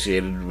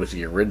associated with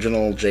the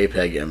original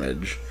JPEG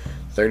image.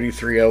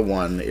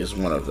 3301 is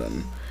one of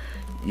them.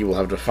 You will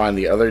have to find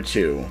the other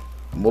 2.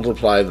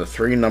 Multiply the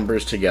 3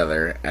 numbers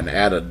together and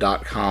add a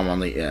 .com on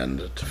the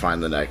end to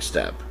find the next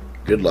step.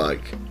 Good luck.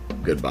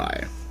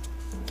 Goodbye."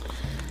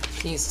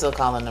 Can you still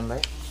call the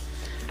number?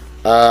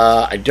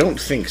 I don't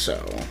think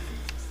so.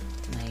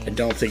 I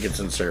don't think it's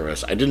in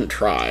service. I didn't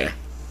try.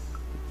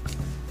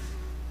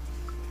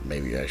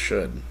 Maybe I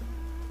should.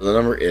 The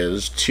number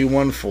is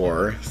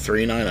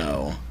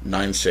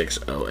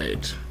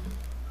 214-390-9608.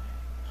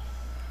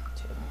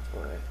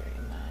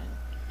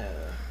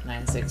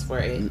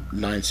 214-390-9648.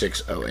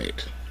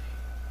 9608.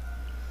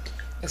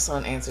 If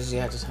someone answers, you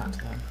have to talk to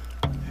them.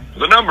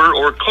 The number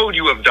or code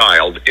you have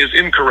dialed is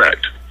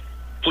incorrect.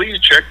 Please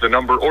check the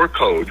number or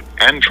code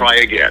and try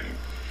again.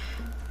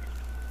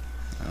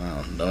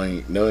 Oh,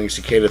 knowing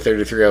Cicada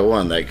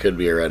 3301, that could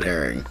be a red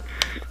herring.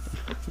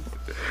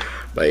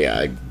 But yeah,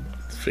 I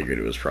figured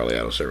it was probably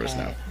out of service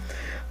now.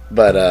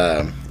 But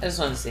I just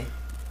wanted to see.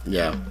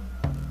 Yeah.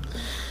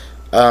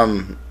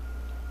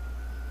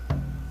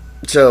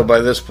 So by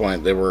this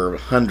point, there were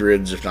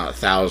hundreds, if not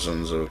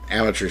thousands, of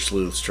amateur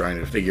sleuths trying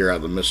to figure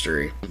out the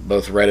mystery.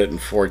 Both Reddit and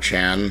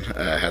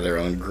 4chan had their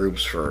own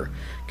groups for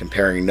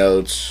comparing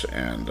notes,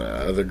 and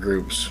other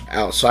groups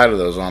outside of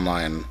those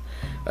online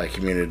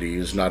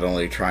communities, not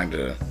only trying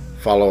to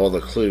follow all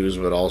the clues,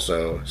 but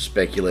also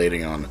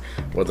speculating on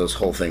what this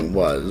whole thing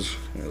was.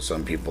 You know,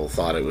 some people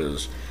thought it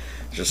was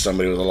just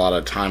somebody with a lot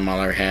of time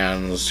on their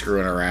hands,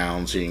 screwing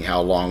around, seeing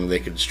how long they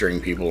could string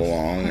people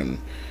along, and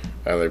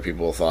other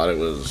people thought it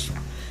was,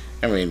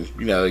 I mean,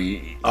 you know,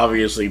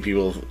 obviously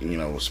people, you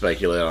know,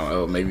 speculate on,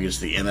 oh, maybe it's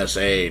the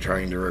NSA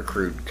trying to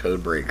recruit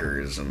code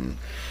breakers and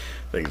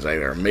things like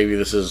that. Or maybe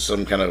this is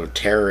some kind of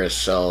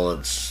terrorist cell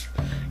that's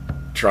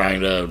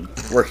trying to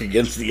work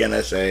against the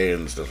NSA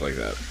and stuff like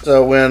that.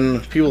 So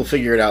when people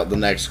figured out the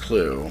next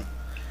clue,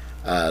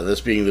 this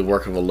being the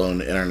work of a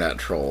lone internet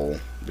troll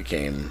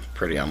became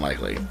pretty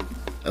unlikely,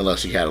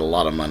 unless he had a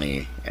lot of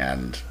money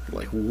and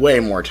like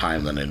way more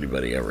time than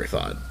anybody ever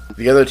thought.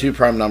 The other 2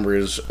 prime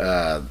numbers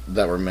that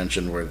were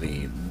mentioned were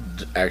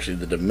actually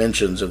the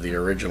dimensions of the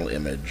original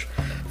image,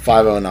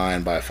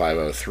 509 by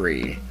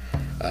 503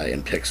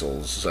 in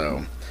pixels.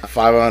 So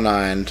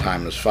 509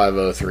 times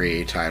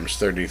 503 times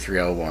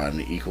 3301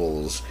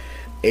 equals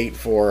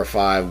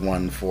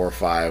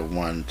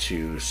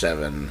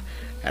 845145127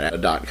 at a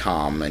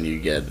 .com, and you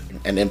get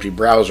an empty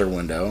browser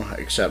window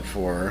except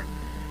for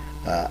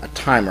a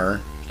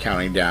timer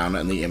counting down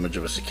and the image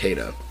of a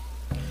cicada.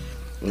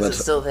 Is it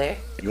still there?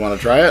 You want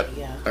to try it?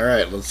 Yeah.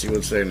 Alright, let's see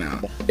what's there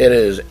now. It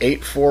is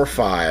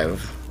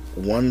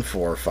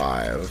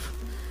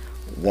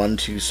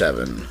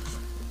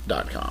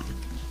 845145127.com.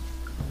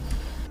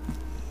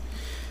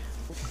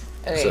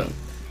 Okay, So,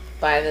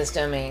 buy this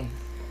domain.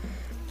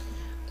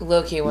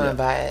 Low-key want to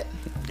buy it.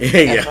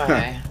 yeah.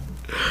 FYI.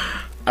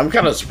 I'm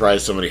kind of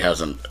surprised somebody else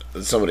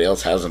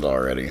hasn't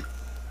already.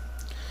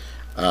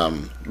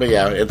 But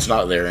yeah, it's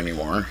not there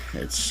anymore.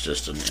 It's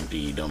just an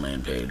empty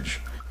domain page.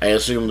 I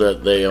assume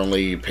that they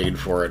only paid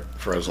for it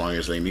for as long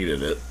as they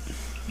needed it.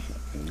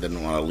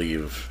 Didn't want to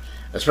leave,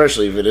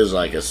 especially if it is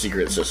like a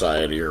secret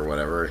society or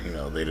whatever. You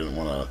know, they didn't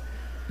want to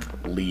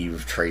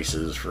leave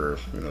traces for,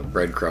 you know,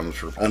 breadcrumbs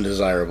for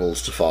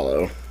undesirables to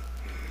follow.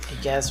 I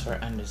guess for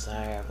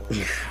undesirables.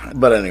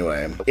 But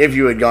anyway, if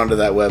you had gone to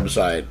that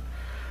website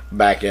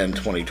back in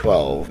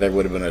 2012, there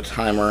would have been a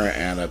timer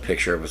and a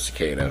picture of a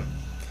cicada.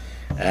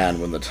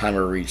 And when the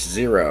timer reached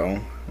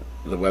 0,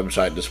 the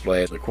website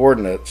displayed the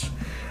coordinates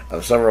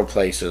of several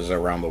places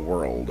around the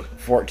world.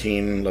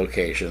 14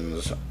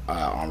 locations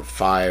on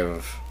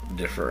 5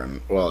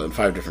 different, well, in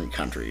 5 different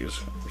countries.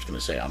 I was going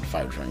to say on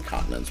 5 different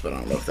continents, but I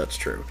don't know if that's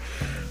true.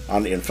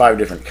 In 5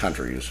 different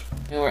countries.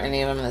 Were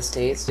any of them in the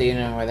States? Do you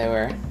know where they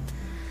were?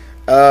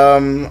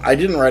 I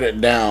didn't write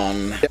it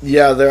down.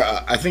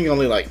 Yeah, I think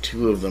only like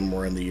 2 of them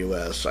were in the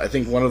U.S. I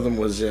think one of them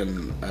was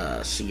in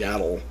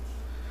Seattle.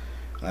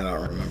 I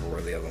don't remember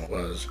where the other one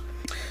was.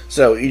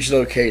 So each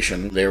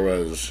location, there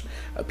was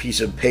a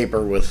piece of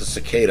paper with a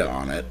cicada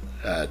on it,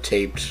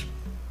 taped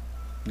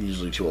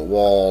usually to a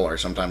wall, or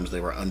sometimes they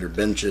were under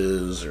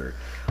benches or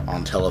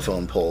on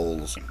telephone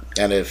poles.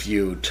 And if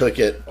you took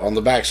it, on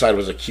the backside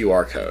was a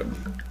QR code,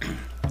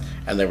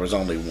 and there was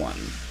only one.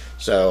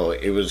 So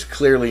it was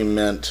clearly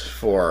meant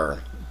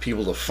for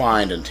people to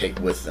find and take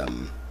with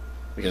them,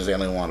 because they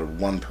only wanted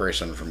one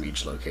person from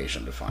each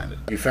location to find it.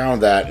 You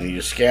found that and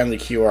you scanned the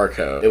QR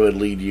code, it would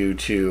lead you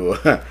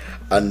to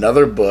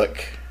another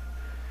book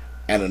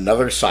and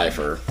another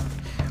cipher,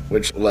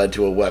 which led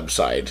to a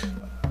website.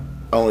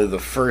 Only the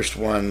first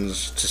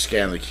ones to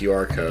scan the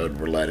QR code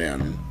were let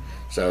in.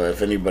 So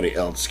if anybody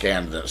else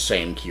scanned that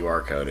same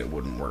QR code, it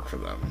wouldn't work for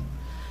them.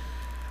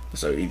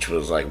 So each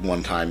was like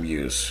one-time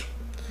use.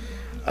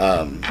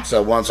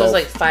 So once So it was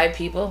like 5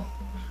 people?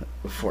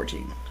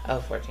 14. Oh,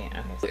 14.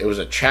 Okay. It was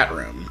a chat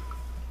room.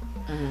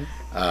 And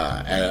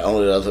it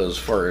only let those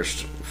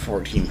first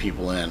 14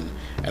 people in.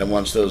 And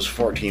once those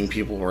 14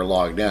 people were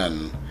logged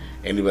in,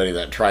 anybody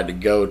that tried to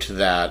go to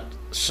that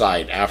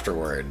site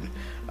afterward,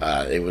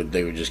 they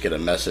would just get a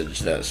message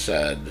that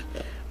said,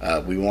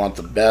 we want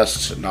the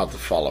best, not the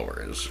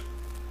followers.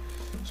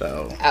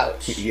 So,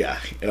 ouch. Yeah,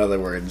 in other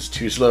words,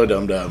 too slow,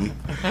 dum-dum.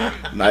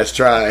 Nice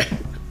try.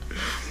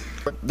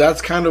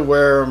 That's kind of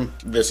where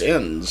this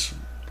ends.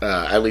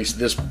 At least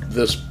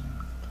this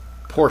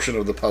portion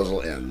of the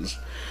puzzle ends.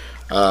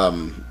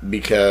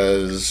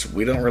 Because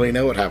we don't really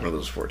know what happened to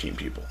those 14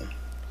 people.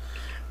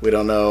 We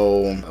don't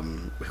know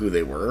who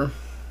they were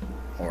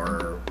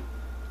or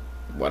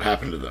what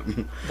happened to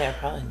them. They're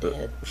probably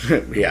dead.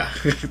 Yeah,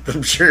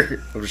 I'm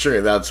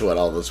sure that's what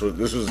all this was.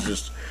 This was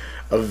just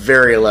a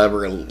very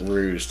elaborate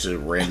ruse to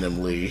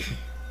randomly.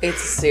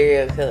 It's a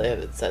serial killer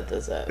that set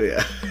this up.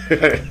 Yeah.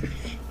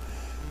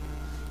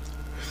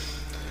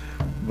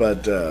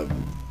 But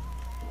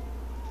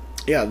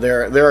yeah,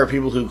 there are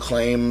people who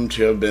claim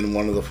to have been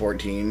one of the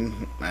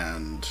 14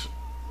 and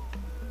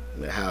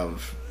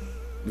have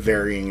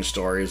varying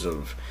stories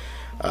of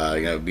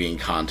being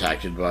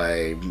contacted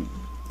by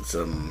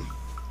some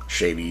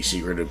shady,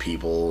 secretive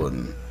people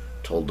and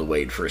told to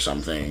wait for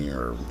something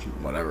or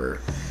whatever.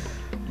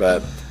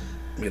 But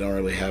we don't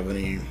really have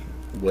any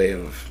way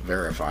of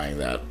verifying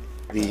that.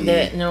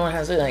 No one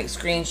has like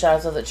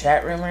screenshots of the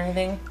chat room or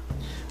anything?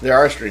 There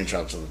are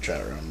screenshots of the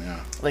chat room,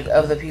 yeah. Like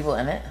of the people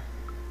in it?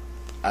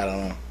 I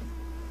don't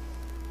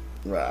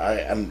know.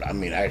 I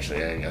mean,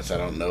 actually, I guess I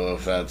don't know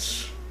if the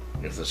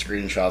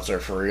screenshots are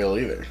for real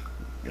either.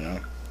 You know,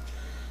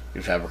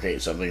 you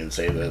fabricate something and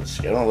say that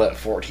you don't let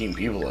 14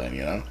 people in.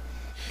 You know.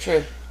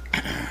 True.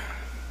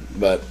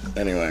 But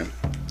anyway,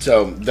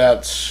 so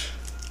that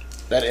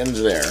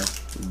ends there.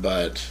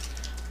 But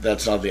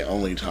that's not the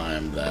only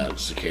time that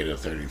Cicada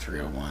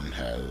 3301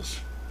 has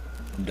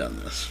done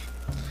this.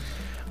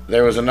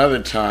 There was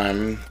another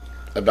time,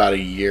 about a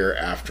year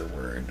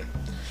afterward,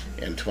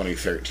 in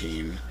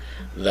 2013,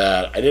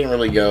 that I didn't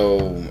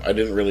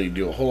really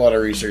do a whole lot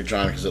of research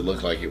on because it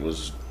looked like it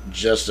was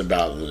just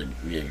about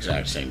the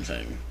exact same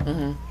thing.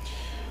 Mm-hmm.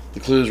 The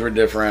clues were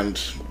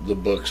different, the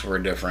books were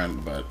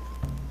different, but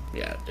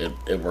yeah,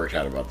 it worked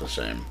out about the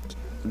same.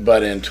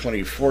 But in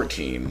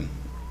 2014,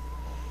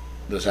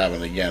 this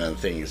happened again, and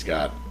things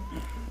got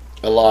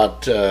a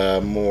lot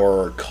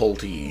more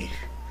culty,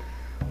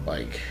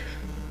 like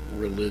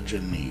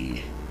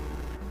religion-y.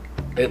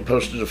 It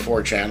posted to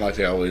 4chan like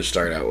they always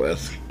start out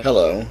with.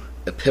 Hello,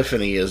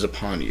 Epiphany is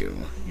upon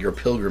you. Your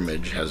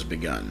pilgrimage has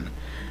begun.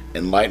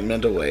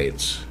 Enlightenment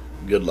awaits.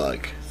 Good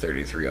luck,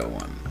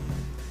 3301.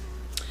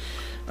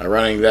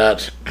 Running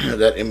that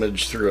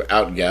image through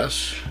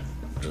Outguess,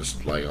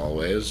 just like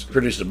always.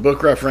 Produced a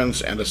book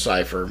reference and a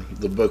cipher.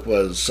 The book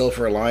was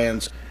Sulphur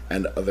Alliance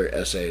and Other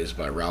Essays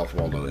by Ralph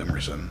Waldo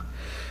Emerson.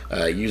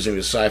 Using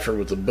the cipher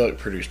with the book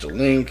produced a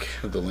link.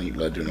 The link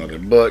led to another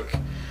book.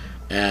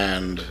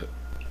 And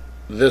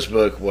this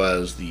book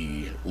was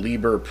the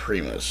Liber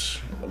Primus.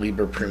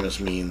 Liber Primus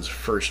means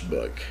first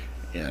book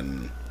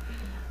in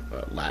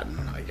Latin,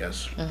 I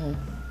guess. Mm-hmm.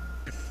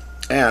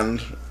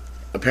 And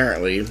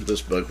apparently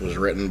this book was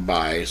written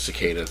by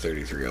Cicada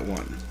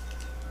 3301.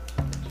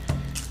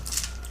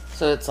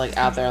 So it's like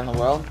out there in the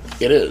world?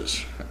 It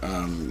is.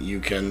 You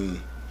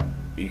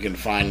can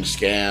find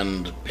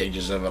scanned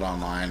pages of it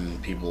online.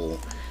 People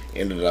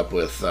ended up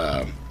with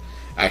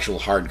actual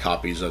hard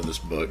copies of this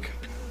book.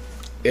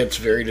 It's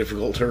very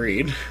difficult to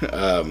read.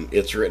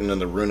 It's written in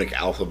the runic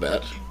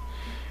alphabet,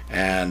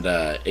 and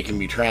it can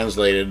be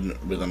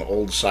translated with an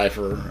old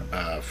cipher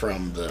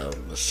from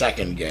the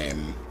second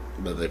game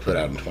that they put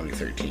out in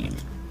 2013.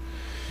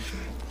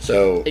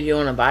 So if you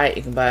want to buy it,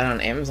 you can buy it on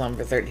Amazon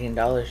for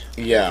 $13.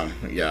 Yeah,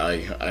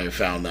 I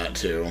found that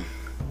too.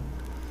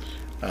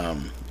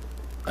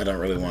 I don't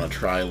really want to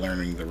try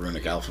learning the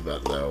runic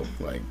alphabet though.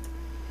 Like,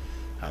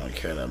 I don't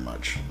care that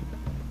much.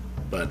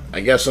 But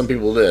I guess some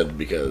people did,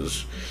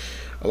 because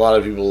a lot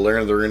of people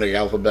learned the runic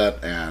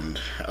alphabet, and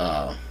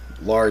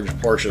large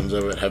portions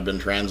of it have been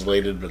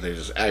translated, but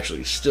there's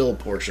actually still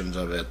portions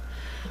of it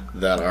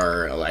that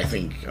are, I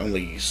think,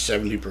 only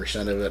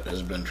 70% of it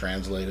has been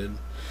translated.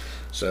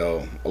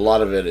 So a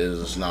lot of it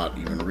is not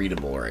even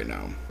readable right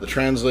now. The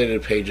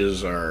translated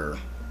pages are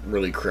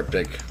really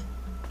cryptic,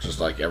 just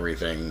like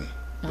everything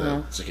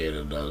that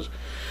Cicada does.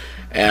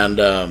 And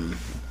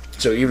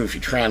so even if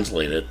you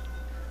translate it,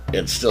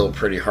 it's still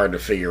pretty hard to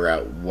figure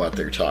out what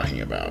they're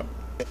talking about.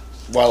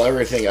 While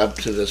everything up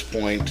to this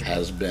point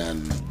has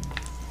been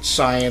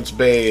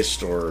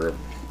science-based or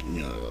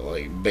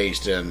like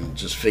based in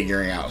just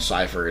figuring out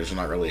ciphers,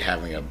 not really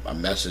having a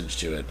message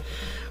to it,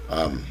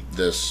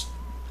 this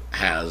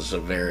has a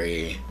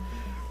very,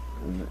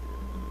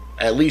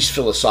 at least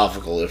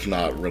philosophical, if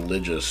not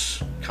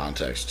religious,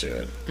 context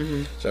to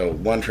it. So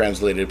one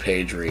translated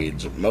page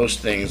reads, "Most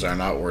things are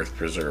not worth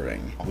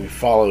preserving. We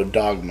follow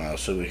dogma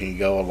so we can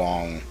go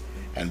along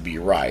and be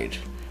right,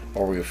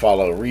 or we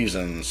follow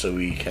reason so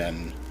we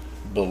can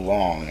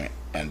belong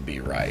and be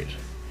right.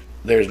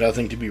 There's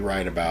nothing to be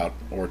right about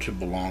or to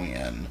belong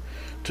in.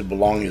 To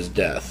belong is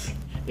death.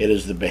 It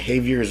is the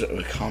behaviors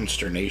of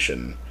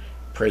consternation,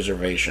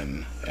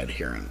 preservation,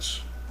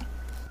 adherence."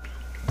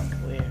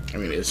 Weird. I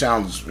mean, it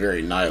sounds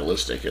very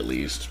nihilistic, at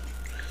least.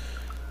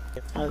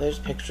 Oh, there's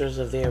pictures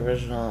of the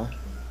original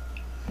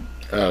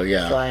Oh,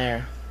 yeah.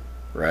 flyer.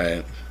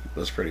 Right.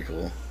 That's pretty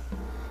cool.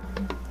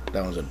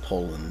 That was in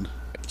Poland.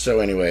 So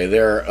anyway,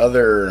 there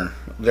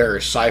are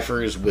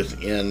ciphers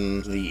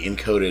within the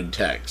encoded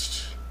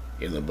text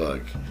in the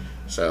book.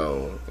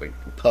 So, like,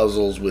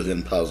 puzzles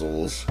within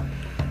puzzles.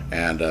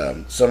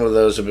 And some of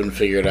those have been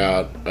figured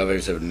out,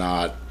 others have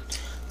not.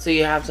 So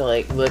you have to,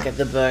 like, look at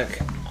the book.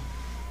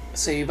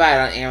 So you buy it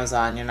on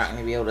Amazon, you're not going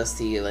to be able to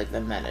see, like, the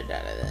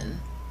metadata then.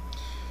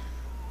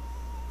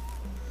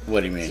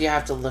 What do you mean? So you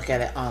have to look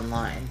at it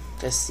online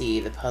to see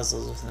the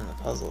puzzles within the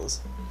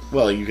puzzles.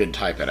 Well, you could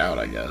type it out,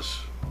 I guess.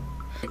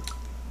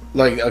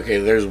 Like, okay,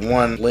 there's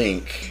one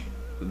link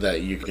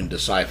that you can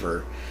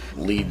decipher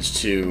leads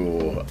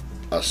to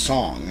a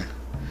song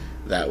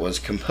that was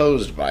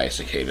composed by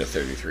Cicada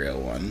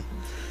 3301,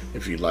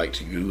 if you'd like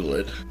to Google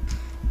it.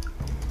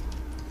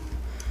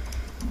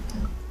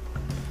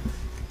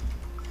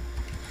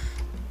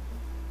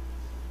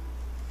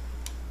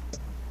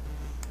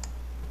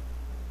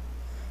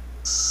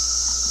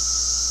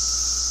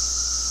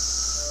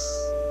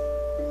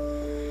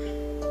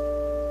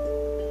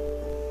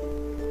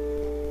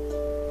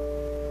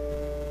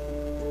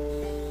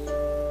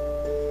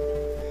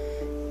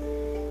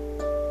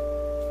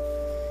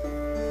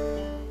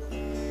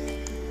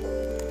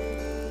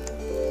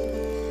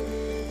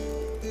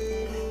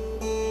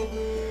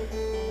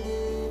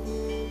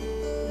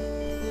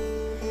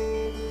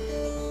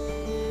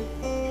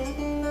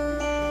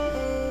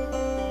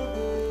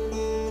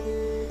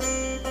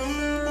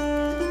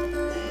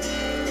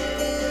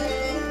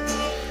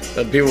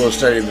 People have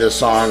studied this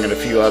song and a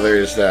few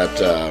others that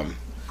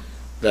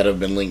have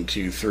been linked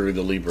to through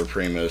the Liber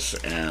Primus,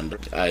 and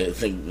I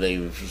think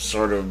they've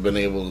sort of been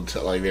able to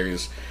tell, like,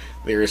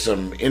 there's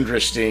some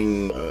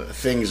interesting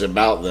things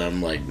about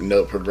them, like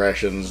note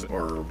progressions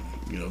or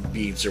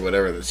beats or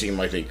whatever, that seem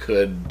like they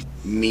could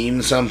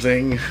mean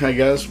something, I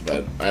guess,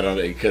 but I don't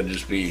know, it could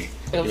just be...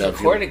 It was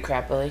recorded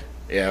crappily.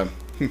 Yeah.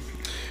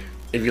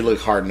 If you look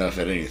hard enough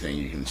at anything,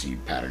 you can see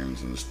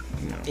patterns and,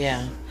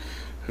 Yeah.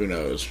 Who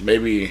knows?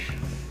 Maybe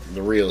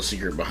the real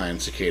secret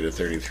behind Cicada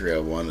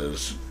 3301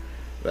 is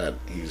that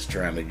he's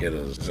trying to get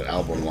his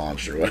album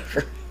launched or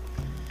whatever.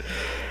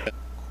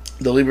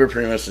 The Liber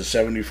Primus is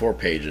 74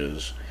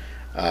 pages.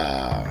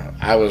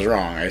 I was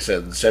wrong. I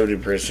said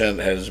 70%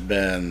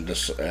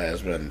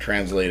 has been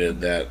translated.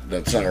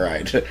 That's not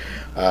right.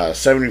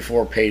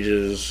 74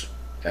 pages,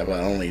 but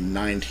only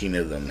 19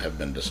 of them have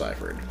been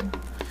deciphered.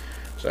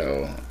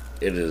 So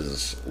it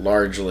is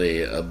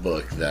largely a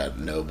book that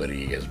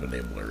nobody has been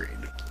able to read.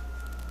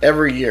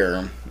 Every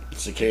year,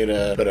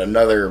 Cicada put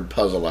another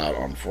puzzle out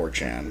on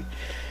 4chan.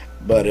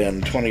 But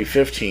in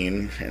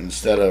 2015,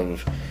 instead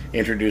of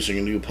introducing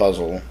a new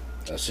puzzle,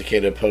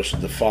 Cicada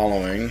posted the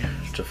following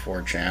to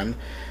 4chan.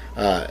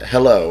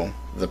 Hello,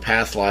 the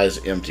path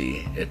lies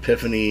empty.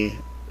 Epiphany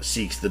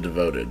seeks the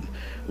devoted.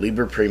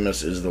 Liber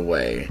Primus is the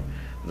way.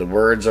 The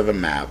words are the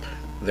map,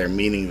 their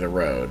meaning the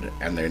road,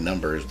 and their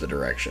numbers the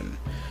direction.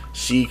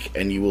 Seek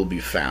and you will be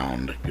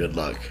found. Good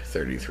luck,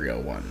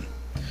 3301.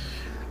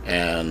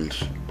 And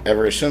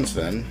ever since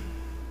then,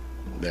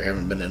 there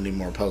haven't been any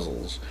more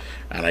puzzles.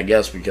 And I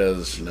guess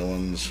because no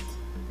one's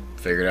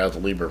figured out the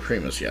Liber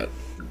Primus yet.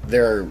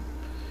 The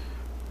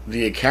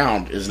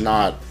account is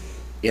not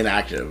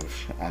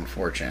inactive on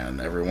 4chan.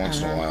 Every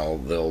once in a while,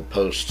 they'll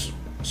post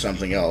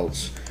something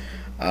else.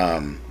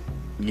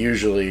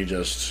 Usually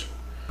just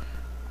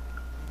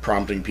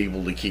prompting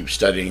people to keep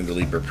studying the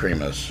Liber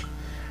Primus.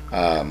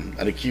 And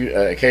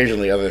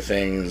occasionally other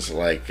things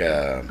like...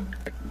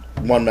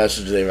 one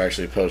message they've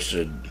actually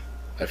posted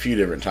a few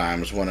different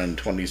times, one in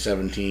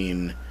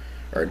 2017,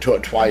 or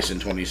twice in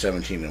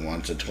 2017 and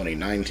once in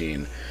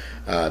 2019.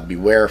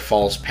 Beware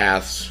false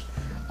paths,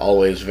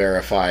 always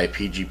verify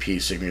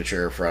PGP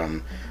signature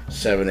from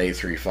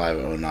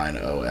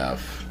 783509OF,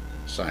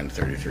 signed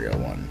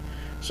 3301.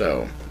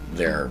 So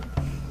they're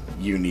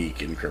unique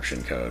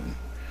encryption code.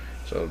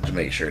 So to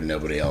make sure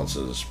nobody else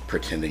is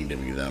pretending to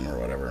be them or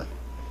whatever.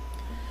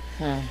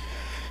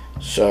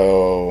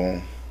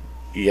 So,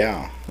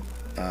 yeah.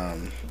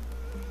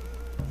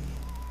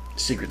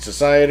 Secret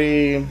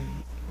society,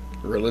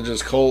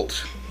 religious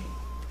cult,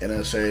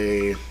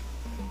 NSA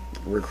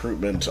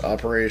recruitment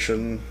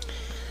operation.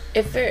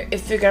 If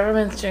the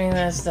government's doing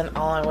this, then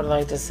all I would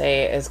like to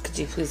say is, could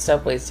you please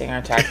stop wasting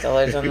our tax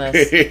dollars on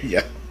this?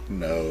 Yeah,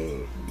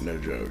 no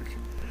joke.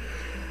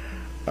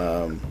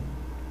 I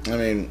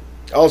mean,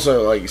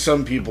 also, like,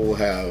 some people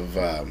have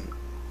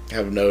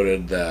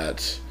noted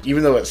that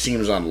even though it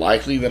seems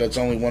unlikely that it's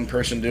only one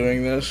person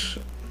doing this,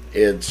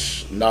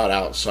 it's not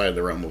outside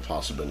the realm of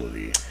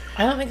possibility.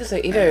 I don't think so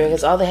either,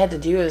 because all they had to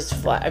do is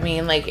fly. I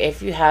mean, like,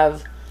 if you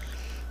have,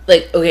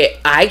 like, okay,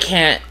 I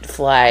can't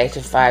fly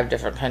to 5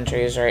 different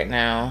countries right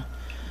now.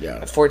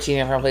 Yeah. 14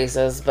 different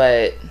places,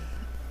 but,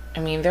 I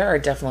mean, there are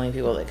definitely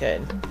people that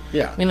could.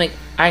 Yeah. I mean, like,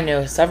 I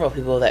know several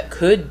people that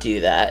could do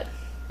that.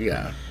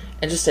 Yeah.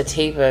 And just to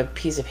tape a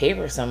piece of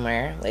paper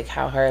somewhere, like,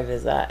 how hard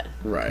is that?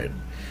 Right.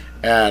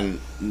 And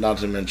not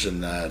to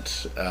mention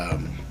that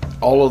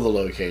all of the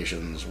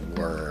locations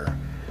were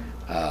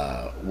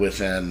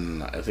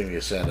within, I think they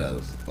said, a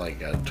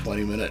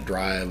 20-minute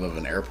drive of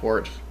an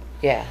airport.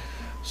 Yeah.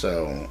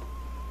 So,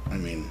 I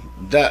mean,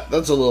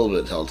 that's a little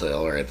bit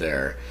telltale right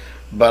there.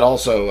 But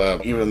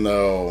also, even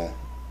though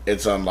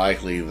it's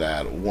unlikely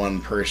that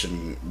one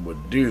person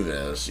would do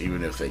this,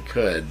 even if they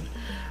could,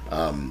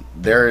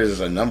 there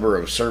is a number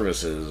of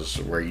services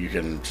where you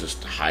can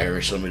just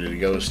hire somebody to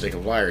go stick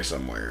a flyer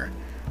somewhere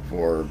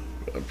for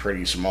a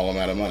pretty small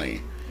amount of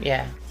money.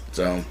 Yeah.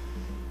 So,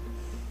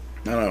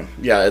 I don't know.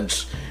 Yeah,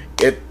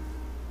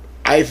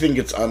 I think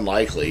it's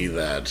unlikely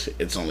that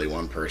it's only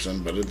one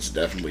person, but it's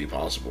definitely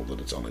possible that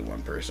it's only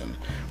one person.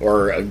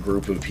 Or a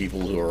group of people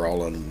who are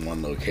all in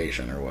one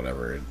location or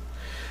whatever.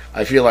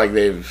 I feel like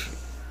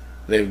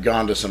they've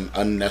gone to some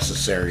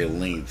unnecessary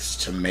lengths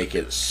to make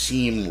it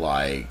seem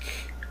like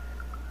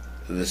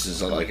this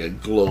is like a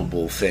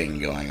global thing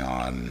going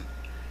on,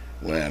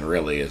 when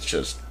really it's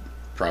just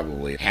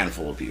probably a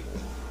handful of people.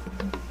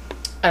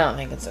 I don't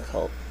think it's a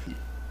cult.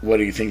 What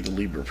do you think the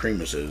Liber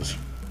Primus is?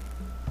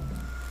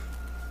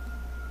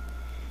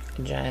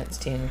 A giant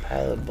steaming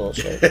pile of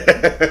bullshit.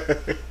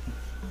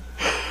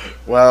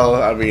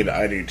 Well, I mean,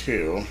 I do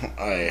too.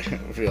 I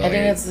think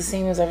it's the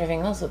same as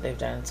everything else that they've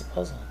done. It's a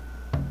puzzle.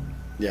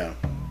 Yeah.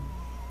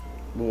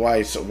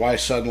 Why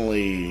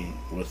suddenly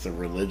with the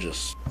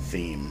religious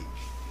theme?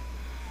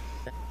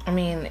 I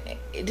mean,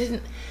 it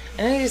didn't.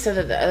 I know you said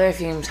that the other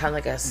themes had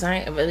like a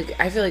science, but like,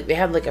 I feel like they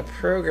had like a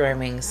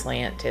programming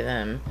slant to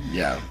them.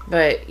 Yeah.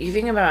 But you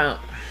think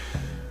about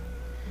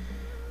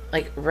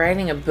like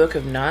writing a book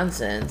of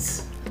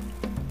nonsense.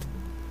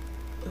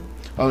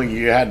 I think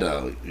you had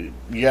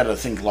to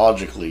think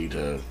logically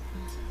to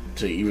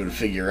even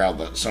figure out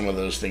that some of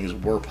those things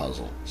were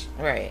puzzles.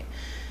 Right.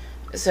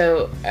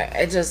 So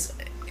I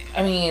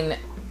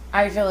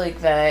feel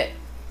like that.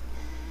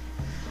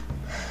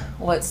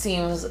 What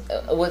seems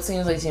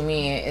like to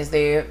me is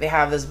they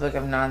have this book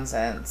of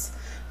nonsense,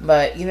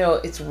 but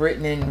it's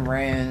written in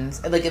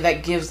runes. Like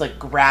that gives like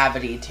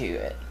gravity to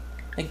it.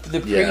 Like the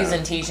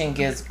presentation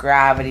gives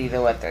gravity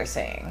to what they're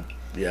saying.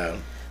 Yeah.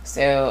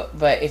 So,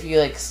 but if you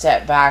like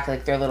step back,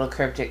 like their little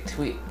cryptic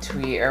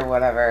tweet or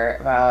whatever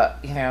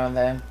about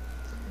the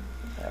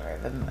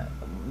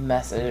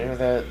message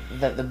or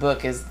the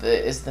book is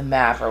the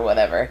map or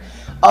whatever.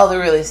 All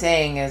they're really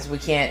saying is we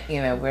can't,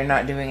 we're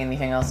not doing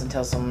anything else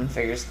until someone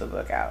figures the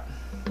book out.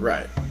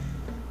 Right.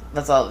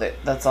 That's all that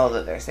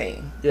they're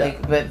saying. Yeah.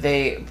 Like, but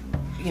they,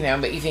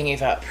 but you think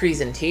about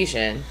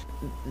presentation,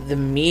 the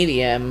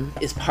medium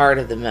is part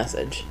of the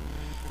message.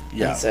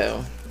 Yeah. And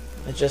so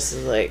it just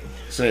is like.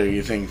 So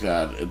you think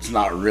that there's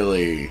not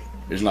really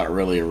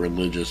a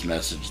religious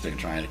message they're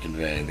trying to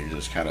convey. They're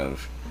just kind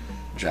of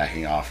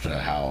jacking off to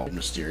how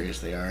mysterious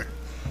they are.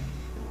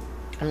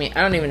 I mean,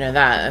 I don't even know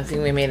that. I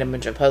think we made a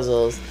bunch of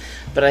puzzles,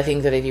 but I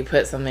think that if you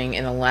put something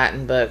in a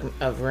Latin book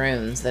of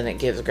runes, then it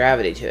gives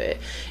gravity to it.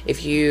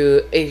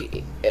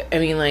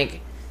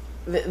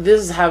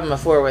 This has happened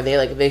before where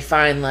they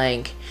find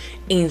like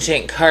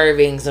ancient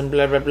carvings and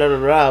blah blah blah blah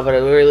blah, but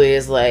it really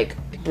is like,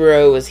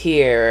 bro was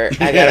here, or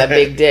I got a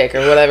big dick,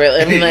 or whatever.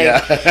 I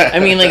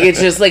mean, like, it's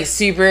just like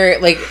super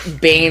like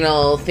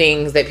banal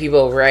things that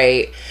people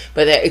write,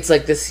 but it's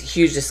like this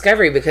huge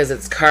discovery because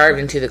it's carved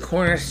into the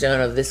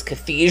cornerstone of this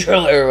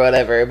cathedral or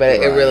whatever. But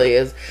it really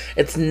is,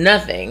 it's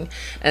nothing.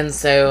 And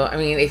so,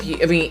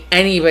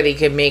 anybody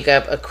could make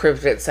up a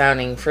cryptic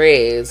sounding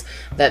phrase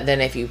that then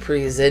if you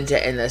present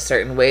it in a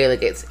certain way,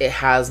 like it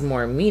has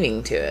more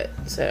meaning to it.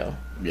 So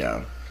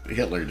yeah,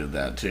 Hitler did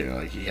that too.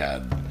 Like he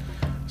had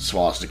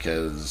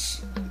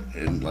swastikas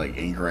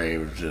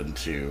engraved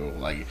into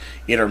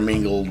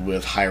intermingled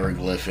with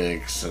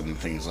hieroglyphics and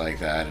things like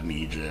that in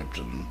Egypt,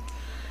 and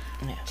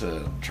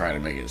to try to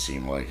make it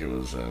seem like it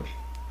was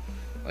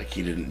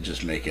he didn't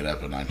just make it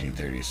up in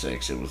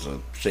 1936. It was a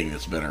thing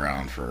that's been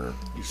around for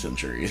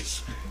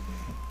centuries.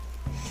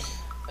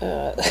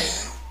 Good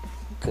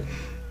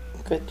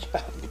Good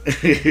job.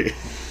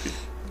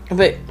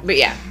 But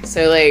yeah,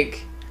 so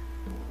like,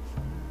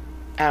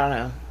 I don't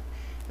know.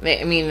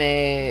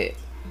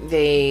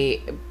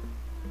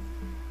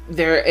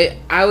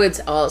 I would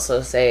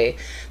also say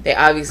they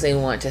obviously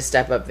want to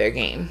step up their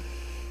game,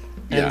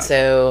 and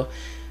so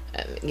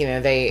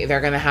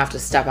they're gonna have to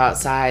step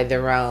outside the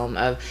realm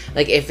of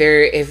like if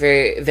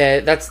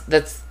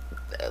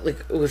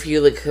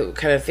you like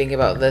kind of think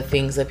about the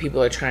things that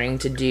people are trying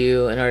to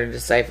do in order to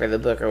decipher the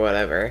book or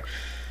whatever.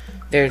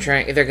 They're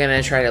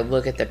gonna try to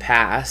look at the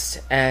past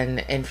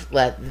and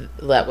let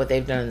what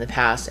they've done in the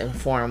past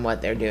inform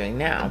what they're doing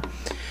now.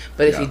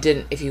 But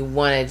if you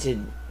wanted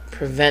to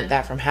prevent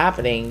that from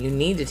happening, you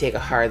need to take a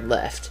hard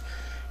left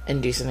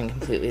and do something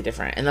completely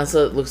different. And that's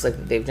what it looks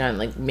like they've done,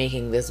 like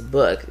making this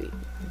book,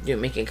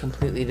 making it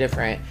completely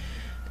different.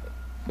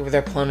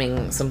 They're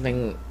plumbing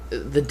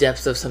the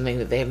depths of something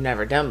that they have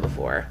never done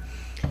before.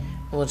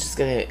 Which is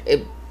kind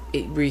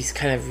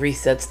of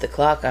resets the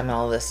clock on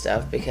all this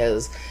stuff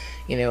because.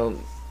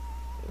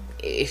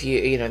 If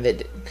you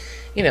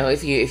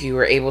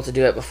were able to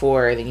do it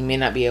before, then you may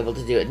not be able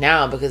to do it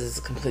now because it's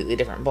a completely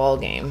different ball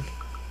game.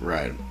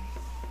 Right.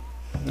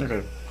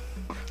 Okay.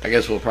 I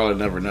guess we'll probably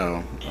never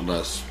know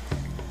unless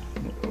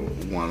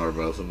one or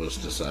both of us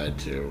decide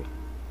to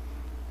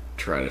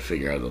try to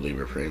figure out the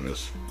Liber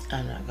Primus.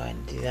 I'm not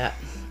going to do that.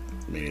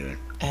 Me neither.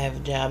 I have a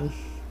job.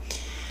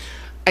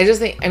 I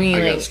just think, I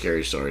got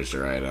scary stories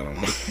to write. I don't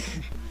know.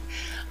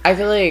 I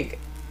feel like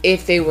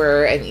if they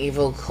were an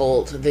evil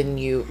cult, then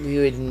you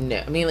would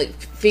know. I mean, like,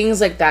 things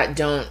like that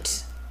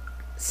don't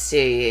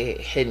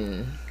stay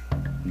hidden.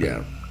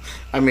 Yeah.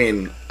 I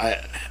mean, I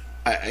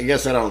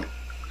guess I don't...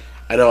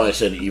 I know I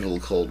said evil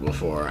cult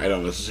before. I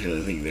don't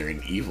necessarily think they're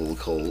an evil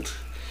cult.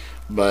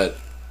 But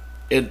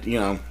it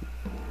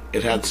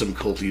had some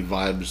culty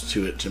vibes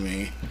to it to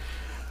me.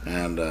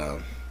 And,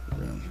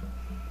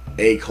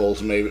 a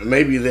cult, maybe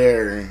maybe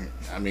they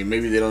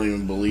don't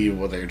even believe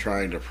what they're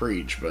trying to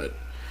preach, but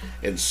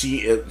it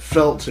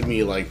felt to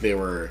me like they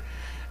were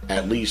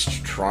at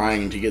least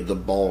trying to get the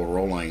ball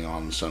rolling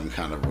on some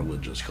kind of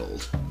religious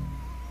cult.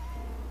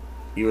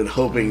 Even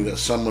hoping that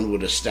someone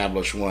would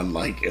establish one,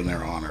 like, in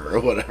their honor or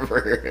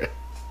whatever.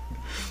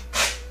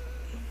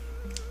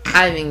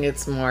 I think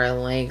it's more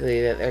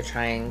likely that they're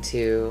trying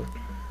to...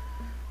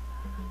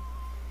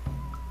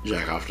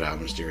 jack off to how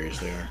mysterious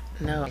they are.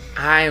 No,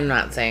 I'm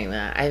not saying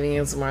that. I think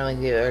it's more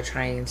likely that they're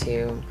trying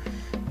to...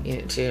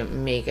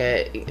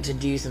 to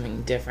do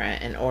something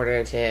different in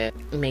order to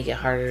make it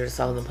harder to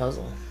solve the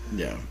puzzle.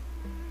 Yeah.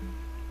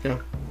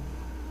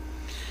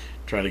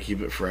 Try to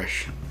keep it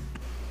fresh.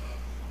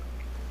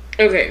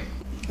 Okay.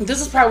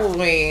 This is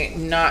probably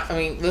not,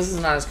 this is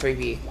not as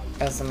creepy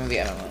as some of the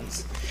other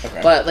ones.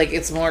 Okay. But, like,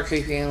 it's more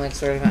creepy and, like,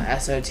 sort of an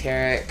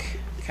esoteric,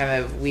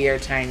 kind of we are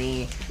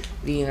tiny,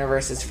 the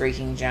universe is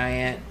freaking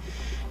giant.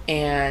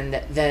 And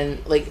then,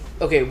 like,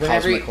 okay,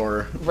 whenever... Cosmic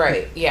horror.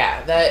 Right,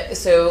 yeah.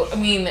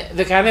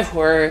 The kind of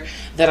horror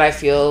that I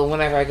feel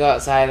whenever I go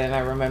outside and I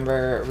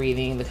remember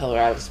reading The Color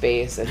Out of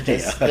Space and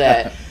just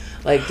that,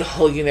 like, the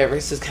whole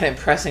universe is kind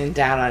of pressing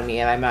down on me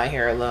and I'm out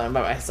here alone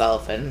by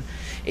myself and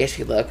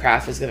H.P.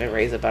 Lovecraft is going to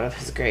raise up out of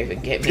his grave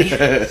and get me.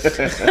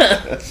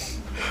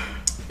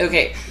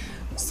 Okay,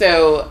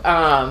 so,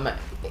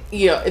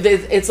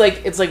 it's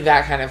like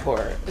that kind of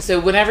horror.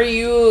 So whenever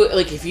you,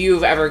 like, if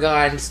you've ever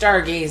gone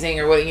stargazing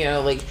or what,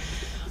 like,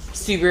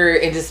 super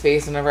into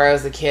space whenever I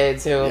was a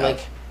kid, so, like,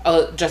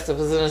 just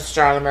was an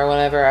astronomer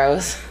whenever I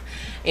was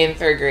in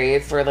third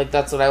grade for, like,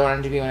 that's what I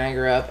wanted to be when I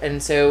grew up.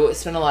 And so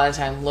spent a lot of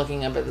time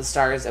looking up at the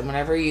stars. And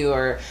whenever you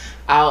are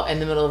out in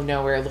the middle of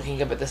nowhere looking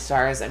up at the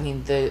stars,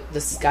 the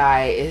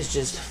sky is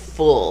just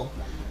full.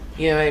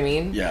 You know what I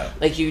mean? Yeah.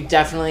 Like, you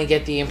definitely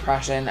get the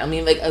impression.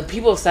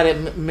 People have said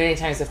it many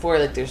times before.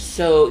 Like,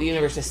 the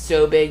universe is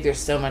so big. There's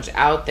so much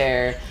out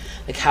there.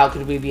 Like, how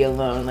could we be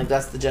alone? Like,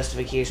 that's the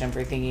justification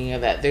for thinking of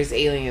that. There's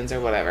aliens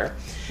or whatever.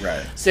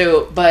 Right.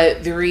 So,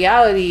 but the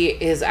reality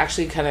is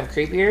actually kind of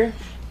creepier.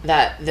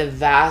 That the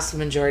vast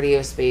majority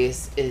of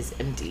space is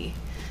empty.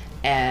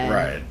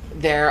 And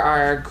there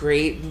are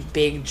great,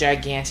 big,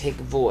 gigantic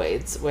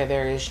voids where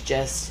there is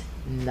just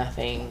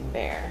nothing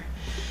there.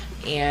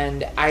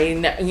 And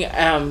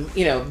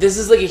this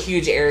is like a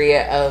huge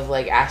area of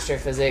like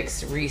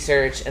astrophysics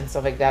research and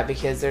stuff like that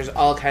because there's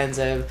all kinds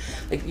of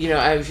like,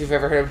 if you've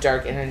ever heard of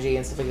dark energy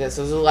and stuff like that.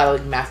 So there's a lot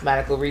of like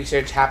mathematical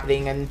research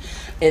happening in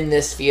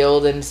this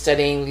field and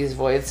studying these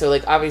voids. So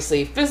like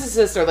obviously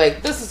physicists are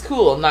like, this is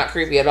cool, not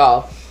creepy at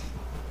all.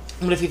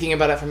 But if you think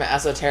about it from an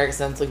esoteric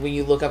sense, like when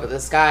you look up at the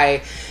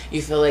sky,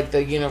 you feel like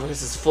the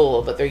universe is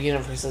full, but their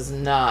universe is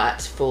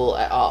not full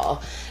at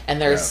all.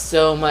 And there's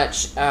so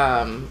much,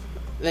 so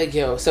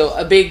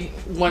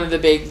one of the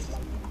big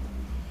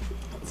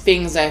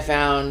things I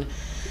found,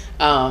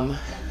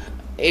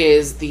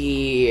 is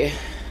the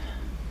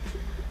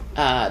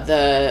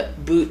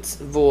Boots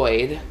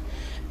void.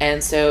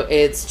 And so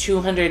it's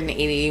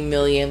 280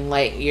 million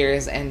light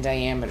years in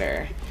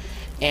diameter.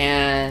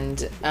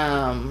 And,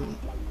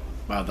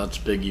 wow, that's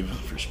big even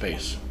for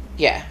space.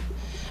 Yeah.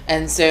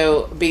 And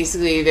so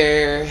basically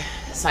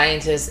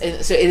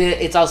scientists, so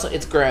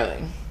it's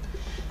growing.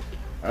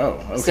 Oh,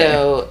 okay.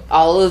 So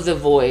all of the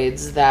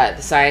voids that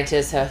the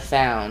scientists have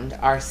found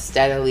are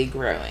steadily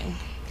growing.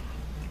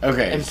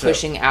 Okay. And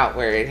pushing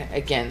outward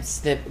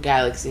against the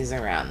galaxies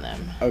around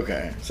them.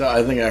 Okay. So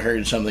I think I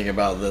heard something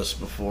about this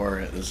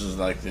before. This is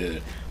like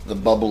the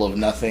bubble of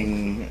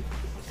nothing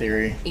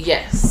theory.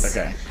 Yes.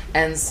 Okay.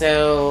 And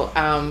so,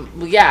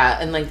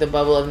 and like the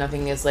bubble of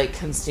nothing is like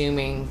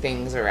consuming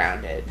things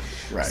around it.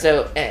 Right.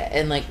 So,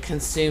 and like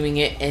consuming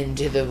it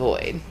into the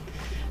void.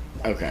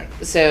 Okay.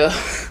 So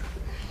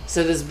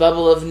this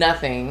bubble of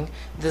nothing,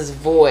 this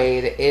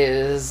void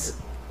is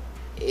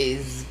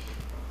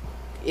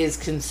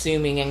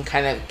consuming and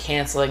kind of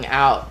canceling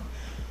out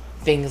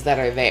things that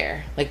are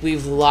there. Like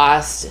we've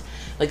lost,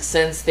 like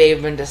since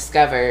they've been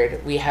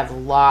discovered, we have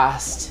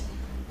lost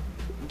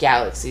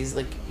galaxies.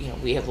 Like,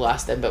 we have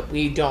lost them, but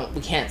we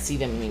can't see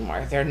them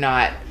anymore. They're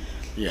not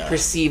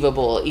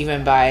perceivable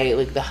even by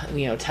like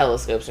the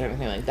telescopes or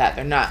anything like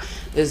that.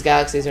 Those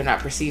galaxies are not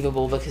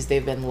perceivable because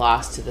they've been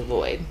lost to the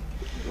void.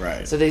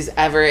 Right. So these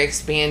ever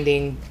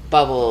expanding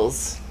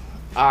bubbles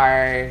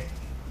are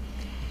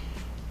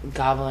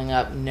gobbling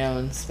up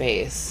known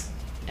space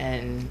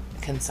and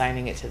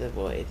consigning it to the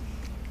void.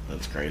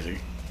 That's crazy.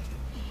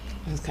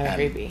 It's kind of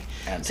creepy.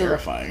 And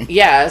terrifying.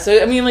 Yeah,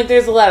 so I mean, like,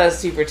 there's a lot of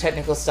super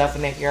technical stuff,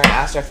 and if you're an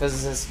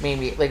astrophysicist,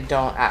 maybe, like,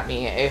 don't at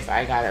me if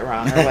I got it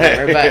wrong or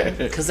whatever, but,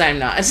 because I'm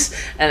not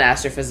an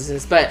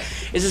astrophysicist, but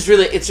it's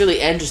really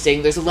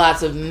interesting. There's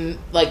lots of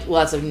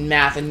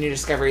math and new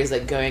discoveries,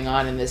 like, going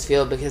on in this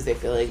field, because they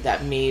feel like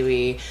that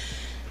maybe,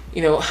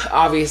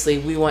 obviously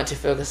we want to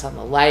focus on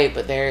the light,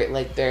 but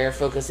they're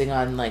focusing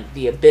on like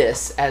the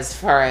abyss as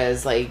far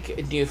as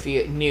like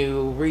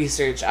new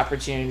research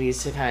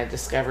opportunities to kind of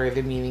discover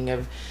the meaning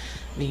of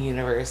the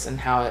universe and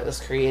how it was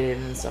created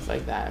and stuff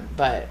like that.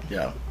 But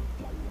yeah,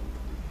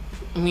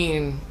 I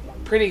mean,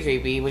 pretty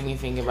creepy when you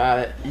think about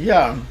it.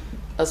 Yeah,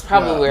 that's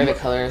probably where the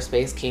color of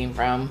space came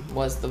from,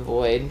 was the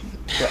void.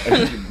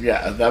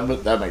 Yeah, that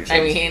makes sense.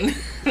 I mean.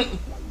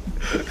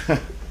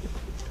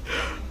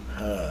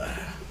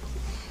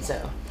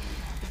 So,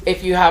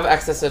 if you have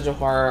existential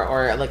horror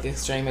or like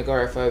extreme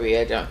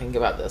agoraphobia, don't think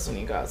about this when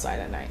you go outside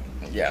at night.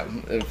 Yeah,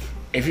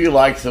 if you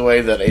like the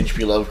way that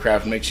H.P.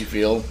 Lovecraft makes you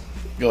feel,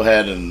 go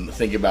ahead and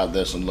think about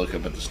this and look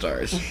up at the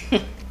stars.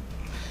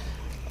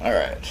 All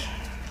right.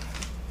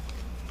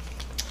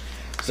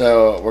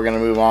 So we're gonna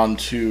move on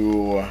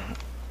to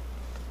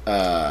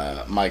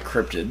my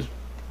cryptid,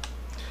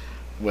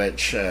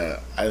 which I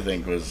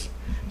think was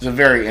a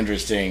very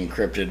interesting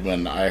cryptid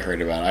when I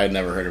heard about it. I had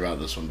never heard about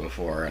this one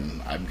before, and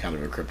I'm kind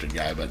of a cryptid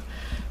guy, but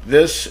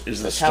this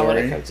is the story. Tell what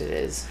a cryptid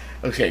is.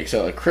 Okay,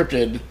 so a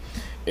cryptid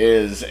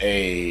is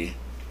a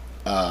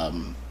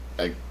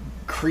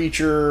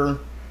creature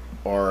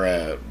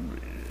or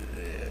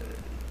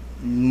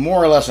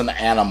more or less an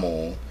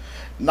animal,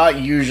 not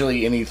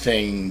usually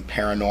anything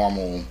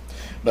paranormal,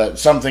 but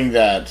something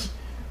that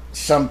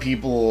some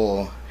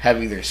people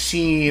have either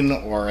seen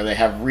or they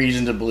have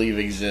reason to believe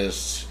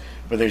exists,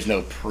 but there's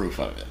no proof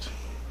of it.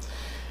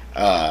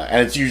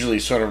 And it's usually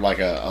sort of like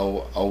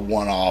a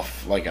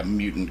one-off, like a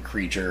mutant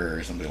creature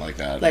or something like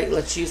that. Like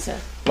Lechusa?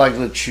 Like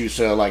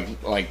Lechusa,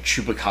 like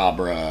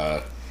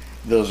Chupacabra.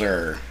 Those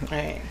are...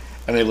 Right.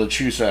 I mean,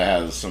 Lechusa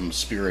has some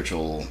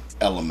spiritual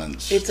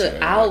elements. It's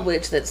an owl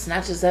witch that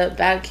snatches up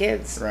bad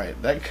kids. Right.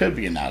 That could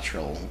be a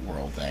natural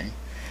world thing.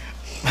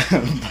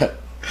 But...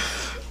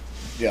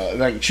 yeah,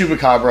 like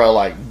Chupacabra,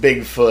 like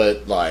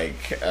Bigfoot,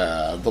 like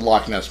the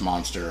Loch Ness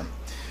Monster.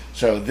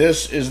 So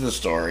this is the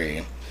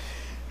story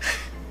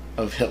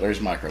of Hitler's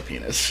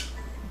micropenis.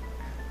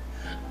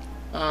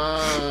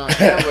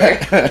 That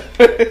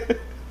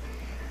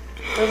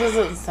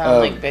doesn't sound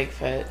like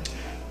Bigfoot.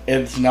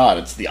 It's not.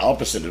 It's the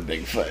opposite of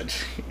Bigfoot.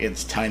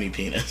 It's tiny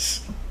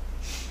penis.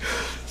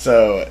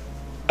 So,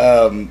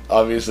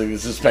 obviously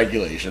this is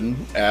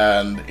speculation,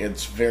 and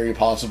it's very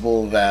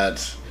possible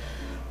that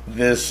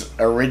this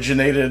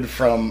originated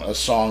from a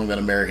song that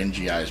American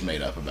GIs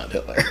made up about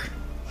Hitler.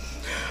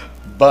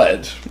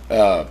 But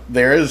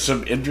there is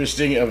some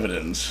interesting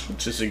evidence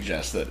to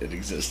suggest that it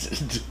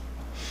existed.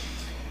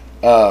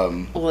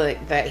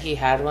 Like that he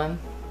had one?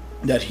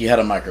 That he had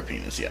a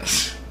micropenis,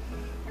 yes.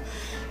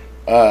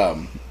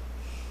 I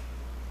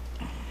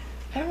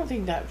don't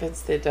think that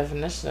fits the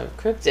definition of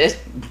cryptid.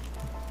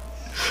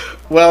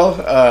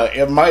 Well,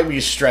 it might be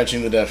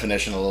stretching the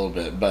definition a little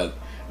bit, but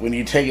when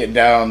you take it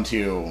down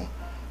to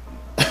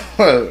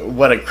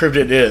what a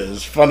cryptid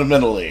is,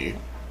 fundamentally,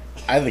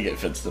 I think it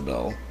fits the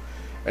bill.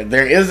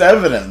 There is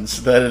evidence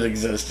that it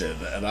existed,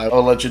 and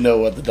I'll let you know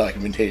what the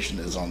documentation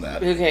is on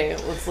that. Okay,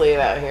 let's lay it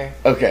out here.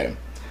 Okay,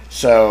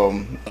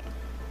 so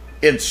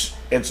it's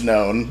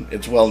known,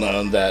 it's well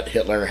known that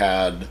Hitler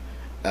had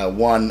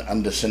one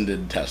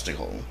undescended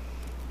testicle.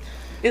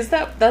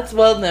 That's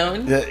well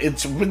known?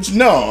 It's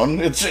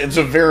known. It's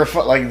a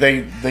verified, like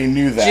they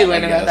knew that. Did you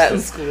learn about that in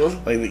school?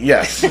 Like,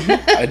 yes,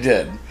 I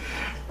did.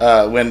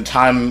 When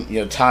Time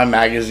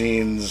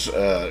Magazine's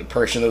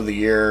Person of the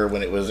Year,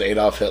 when it was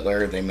Adolf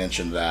Hitler, they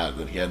mentioned that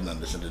he had an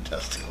undescended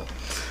testicle.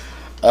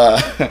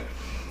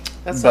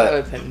 That's what I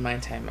would put in my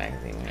Time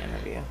magazine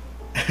interview.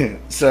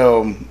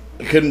 So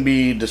it couldn't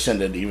be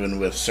descended even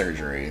with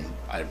surgery.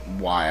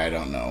 Why, I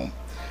don't know.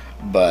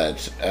 But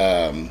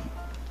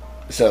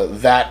so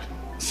that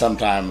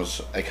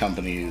sometimes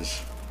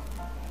accompanies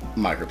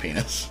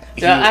micropenis.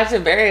 Don't act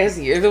embarrassed.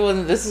 You're the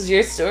one. This is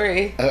your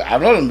story.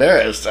 I'm not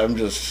embarrassed. I'm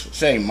just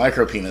saying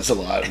micropenis a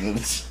lot,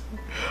 and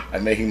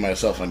I'm making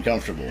myself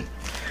uncomfortable.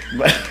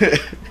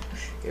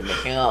 You're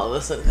making all of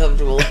us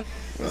uncomfortable.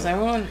 Is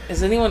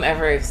anyone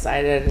ever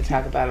excited to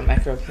talk about a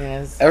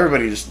micropenis?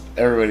 Everybody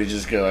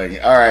just going,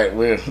 all right,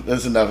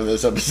 that's enough of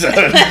this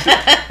episode.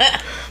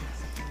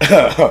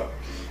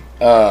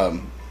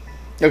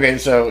 Okay,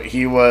 so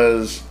he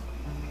was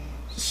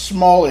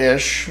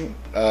small-ish.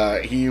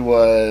 He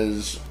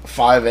was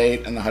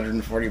 5'8" and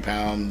 140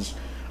 pounds,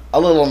 a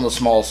little on the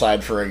small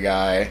side for a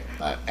guy,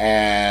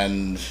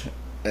 and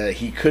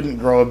he couldn't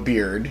grow a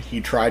beard. He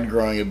tried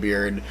growing a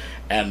beard,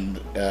 and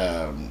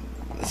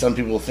some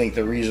people think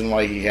the reason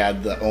why he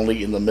had the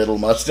only in the middle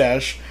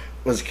mustache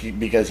was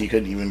because he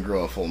couldn't even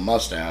grow a full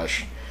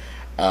mustache,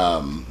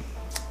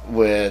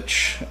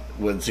 which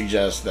would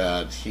suggest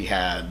that he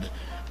had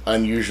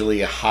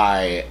unusually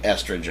high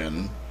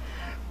estrogen,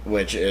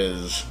 which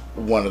is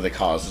one of the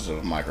causes of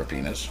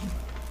micropenis.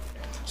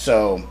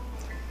 So,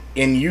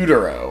 in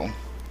utero,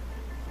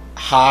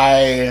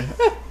 high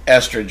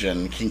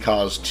estrogen can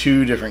cause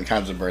two different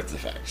kinds of birth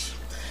defects.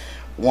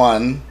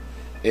 One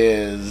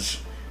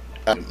is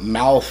a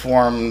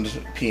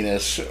malformed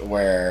penis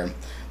where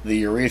the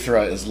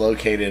urethra is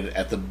located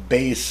at the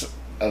base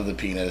of the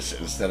penis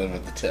instead of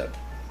at the tip.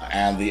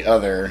 And the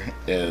other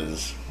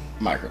is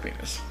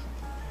micropenis.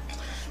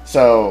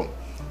 So,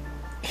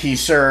 he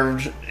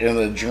served in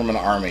the German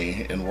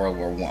army in World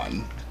War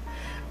I,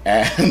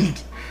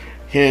 and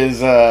his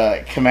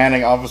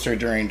commanding officer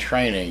during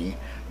training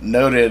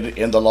noted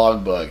in the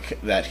logbook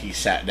that he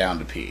sat down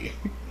to pee,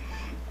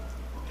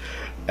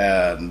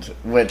 and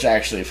which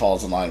actually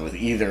falls in line with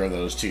either of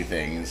those two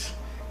things.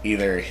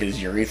 Either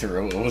his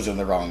urethra was in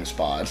the wrong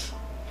spot,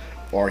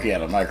 or he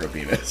had a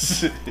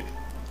micropenis.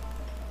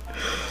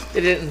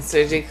 They didn't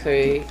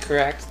surgically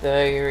correct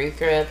the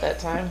urethra at that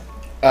time?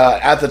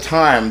 At the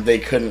time, they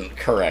couldn't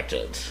correct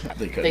it.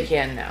 They couldn't. They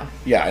can now.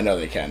 Yeah, I know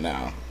they can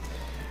now.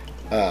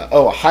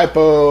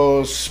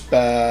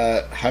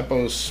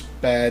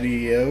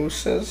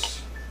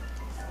 Hypospadiasis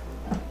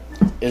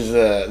is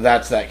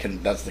that's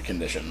the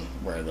condition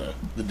where the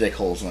dick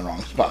hole's in the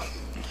wrong spot.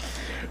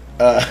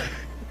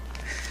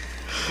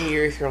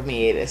 Urethral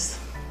meatus.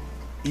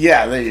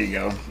 Yeah, there you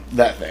go.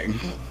 That thing.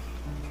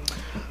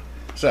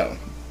 So,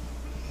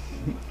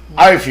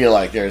 I feel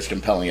like there's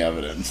compelling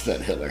evidence that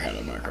Hitler had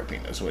a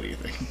micropenis. What do you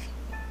think?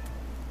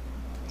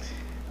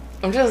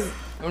 I'm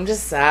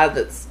just sad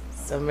that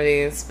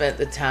somebody spent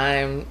the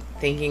time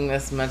thinking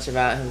this much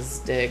about his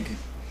dick.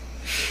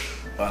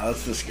 Well,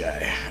 that's this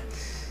guy.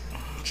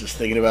 Just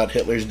thinking about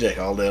Hitler's dick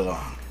all day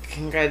long.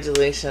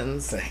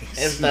 Congratulations. Thanks.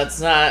 If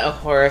that's not a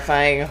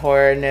horrifying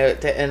horror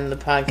note to end the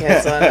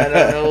podcast on, I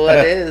don't know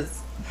what is.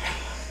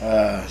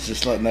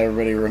 Just letting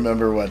everybody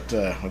remember what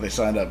they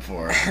signed up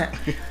for.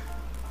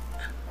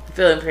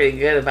 Feeling pretty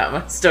good about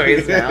my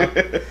stories now.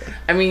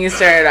 I mean, you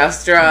started off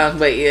strong,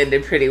 but you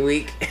ended pretty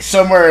weak.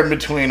 Somewhere in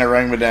between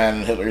orangutan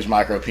and Hitler's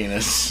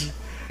micropenis.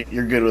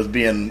 You're good with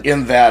being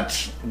in that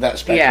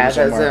spectrum. Yeah,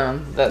 somewhere.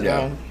 that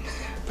zone.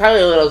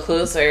 Probably a little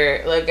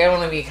closer. Like, I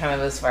want to be kind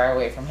of as far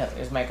away from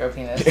Hitler's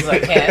micropenis as I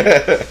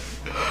can.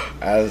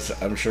 As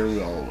I'm sure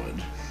we all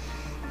would.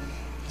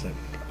 So,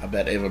 I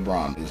bet Eva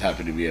Braun is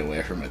happy to be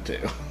away from it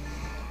too.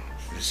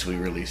 The sweet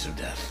release of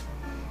death.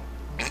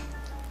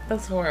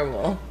 That's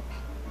horrible.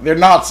 They're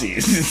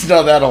Nazis. It's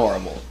not that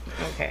horrible.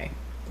 Okay.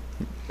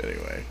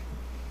 Anyway.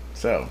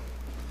 So,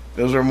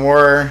 those are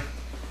more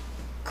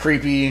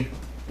creepy,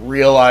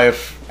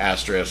 real-life,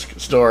 asterisk,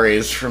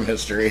 stories from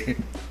history.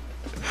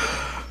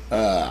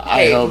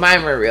 I hope...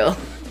 mine were real.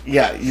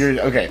 Yeah, you're...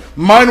 Okay.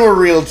 Mine were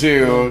real,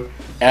 too,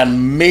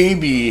 and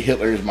maybe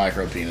Hitler's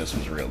micropenis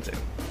was real, too.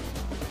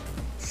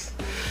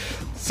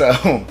 So,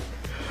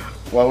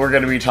 what we're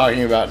going to be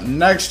talking about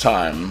next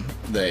time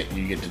that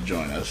you get to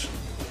join us,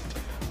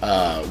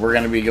 we're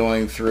going to be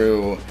going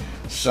through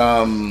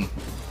some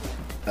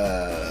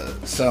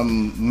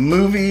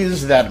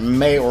movies that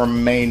may or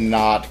may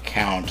not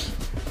count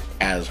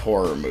as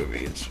horror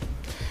movies.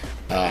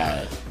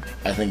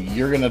 I think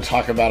you're going to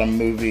talk about a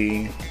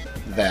movie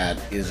that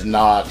is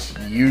not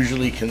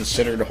usually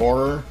considered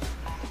horror,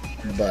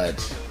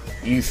 but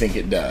you think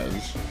it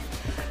does.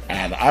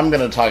 And I'm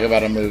going to talk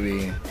about a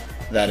movie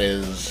that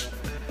is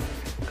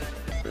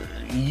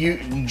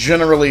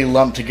generally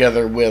lumped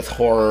together with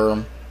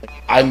horror.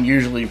 I'm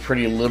usually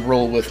pretty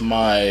liberal with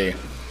my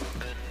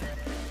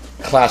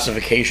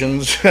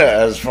classifications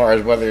as far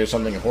as whether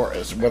something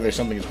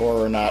is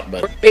horror or not.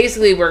 But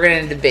basically, we're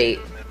going to debate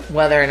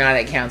whether or not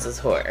it counts as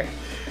horror.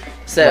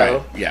 So,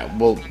 right, yeah,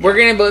 we're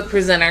going to both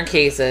present our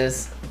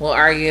cases. We'll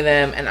argue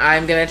them, and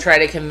I'm going to try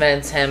to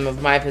convince him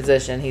of my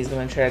position. He's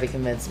going to try to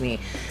convince me.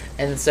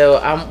 And so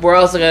we're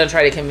also going to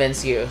try to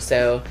convince you.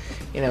 So,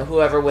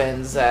 whoever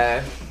wins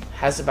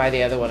has to buy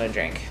the other one a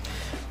drink.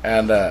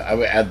 And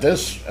at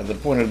the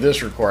point of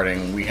this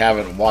recording, we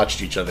haven't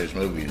watched each other's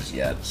movies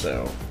yet,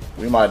 so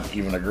we might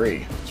even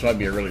agree. This might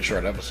be a really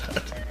short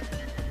episode.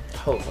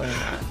 Hopefully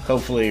not.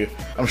 Hopefully,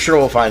 I'm sure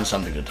we'll find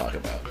something to talk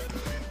about.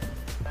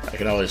 I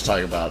can always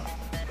talk about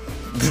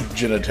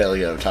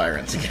genitalia of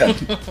tyrants again.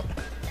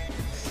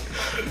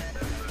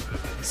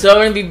 So I'm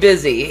gonna be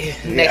busy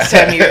next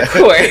time you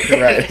record.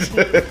 Right.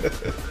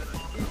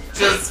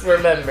 Just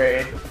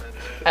remember,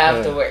 I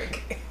have to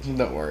work.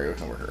 Don't worry, we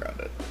can work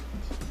around it.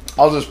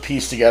 I'll just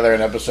piece together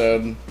an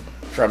episode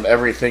from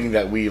everything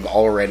that we've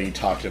already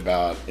talked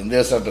about in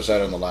this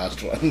episode and the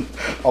last one.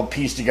 I'll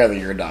piece together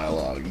your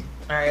dialogue.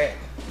 Alright.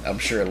 I'm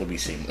sure it'll be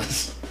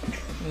seamless.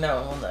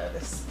 No one will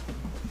notice.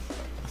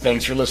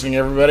 Thanks for listening,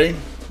 everybody,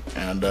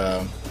 and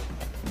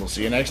we'll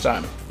see you next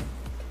time.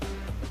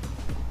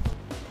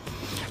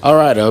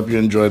 Alright, I hope you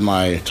enjoyed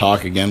my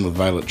talk again with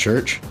Violet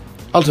Church.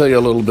 I'll tell you a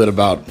little bit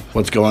about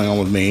what's going on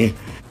with me.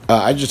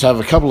 I just have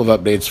a couple of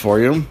updates for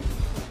you.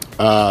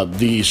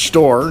 The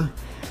store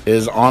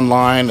is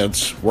online.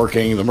 It's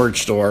working, the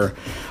merch store.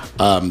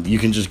 You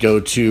can just go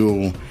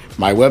to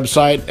my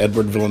website,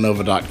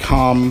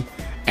 edwardvillanova.com,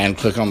 and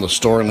click on the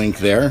store link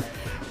there.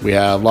 We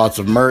have lots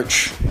of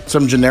merch,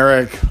 some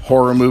generic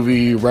horror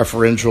movie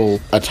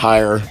referential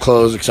attire,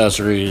 clothes,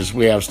 accessories.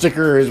 We have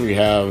stickers. We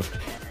have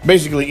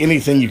basically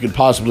anything you could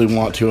possibly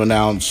want to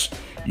announce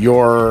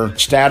your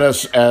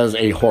status as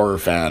a horror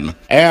fan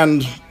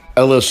and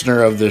a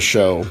listener of this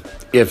show,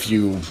 if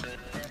you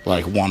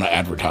want to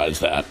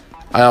advertise that.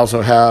 I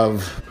also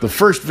have the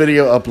first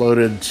video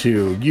uploaded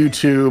to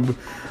YouTube.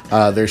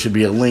 There should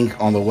be a link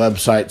on the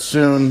website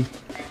soon,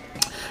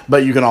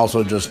 but you can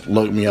also just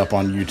look me up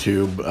on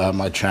YouTube.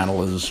 My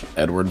channel is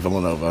Edward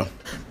Villanova.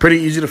 Pretty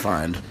easy to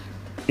find.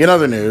 In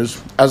other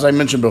news, as I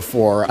mentioned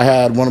before, I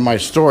had one of my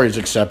stories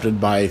accepted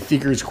by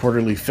Thieker's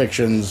Quarterly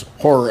Fiction's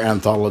horror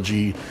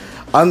anthology,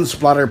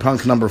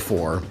 Unsplatterpunk number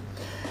 4.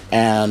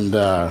 And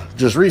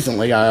just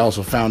recently, I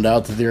also found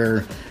out that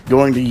they're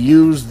going to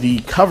use the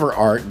cover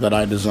art that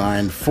I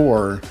designed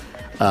for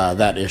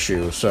that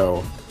issue.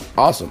 So,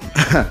 awesome.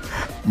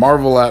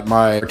 Marvel at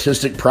my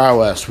artistic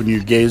prowess when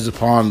you gaze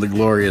upon the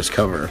glorious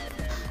cover.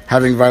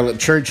 Having Violet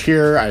Church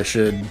here, I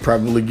should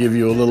probably give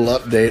you a little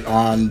update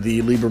on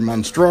the Liber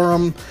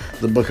Monstrorum,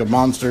 the Book of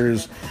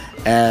Monsters,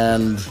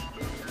 and,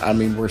 I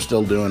mean, we're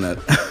still doing it.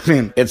 I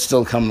mean, it's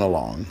still coming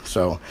along.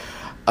 So,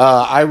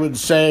 I would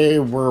say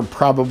we're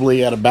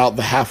probably at about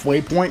the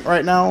halfway point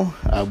right now.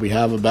 We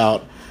have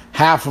about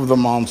half of the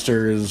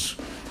monsters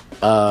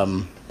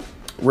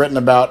written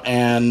about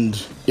and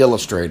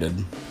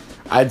illustrated.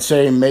 I'd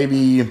say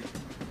maybe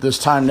this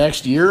time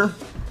next year,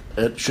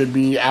 it should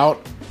be out.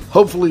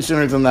 Hopefully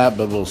sooner than that,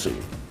 but we'll see.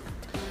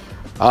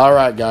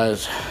 Alright,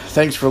 guys.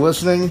 Thanks for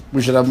listening.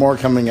 We should have more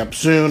coming up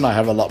soon. I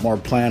have a lot more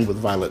planned with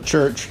Violet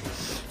Church.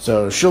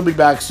 So she'll be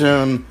back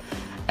soon.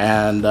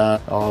 And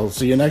I'll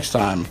see you next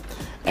time.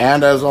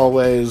 And as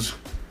always,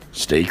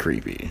 stay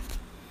creepy.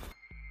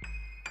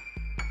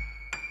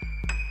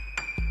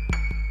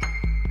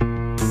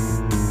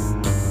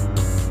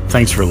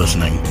 Thanks for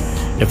listening.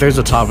 If there's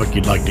a topic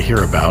you'd like to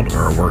hear about,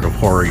 or a work of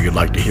horror you'd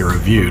like to hear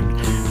reviewed,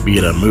 be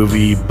it a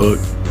movie, book,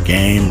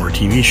 game, or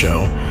TV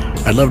show,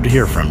 I'd love to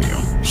hear from you.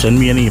 Send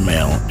me an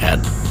email at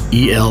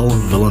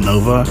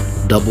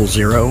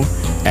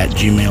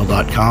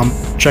elvillanova00@gmail.com.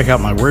 Check out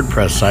my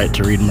WordPress site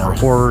to read more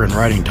horror and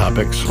writing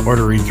topics, or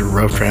to read through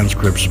rough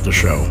transcripts of the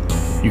show.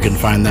 You can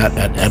find that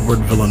at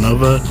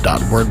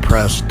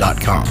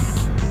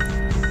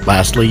edwardvillanova.wordpress.com.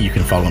 Lastly, you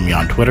can follow me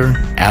on Twitter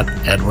at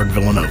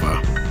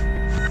edwardvillanova.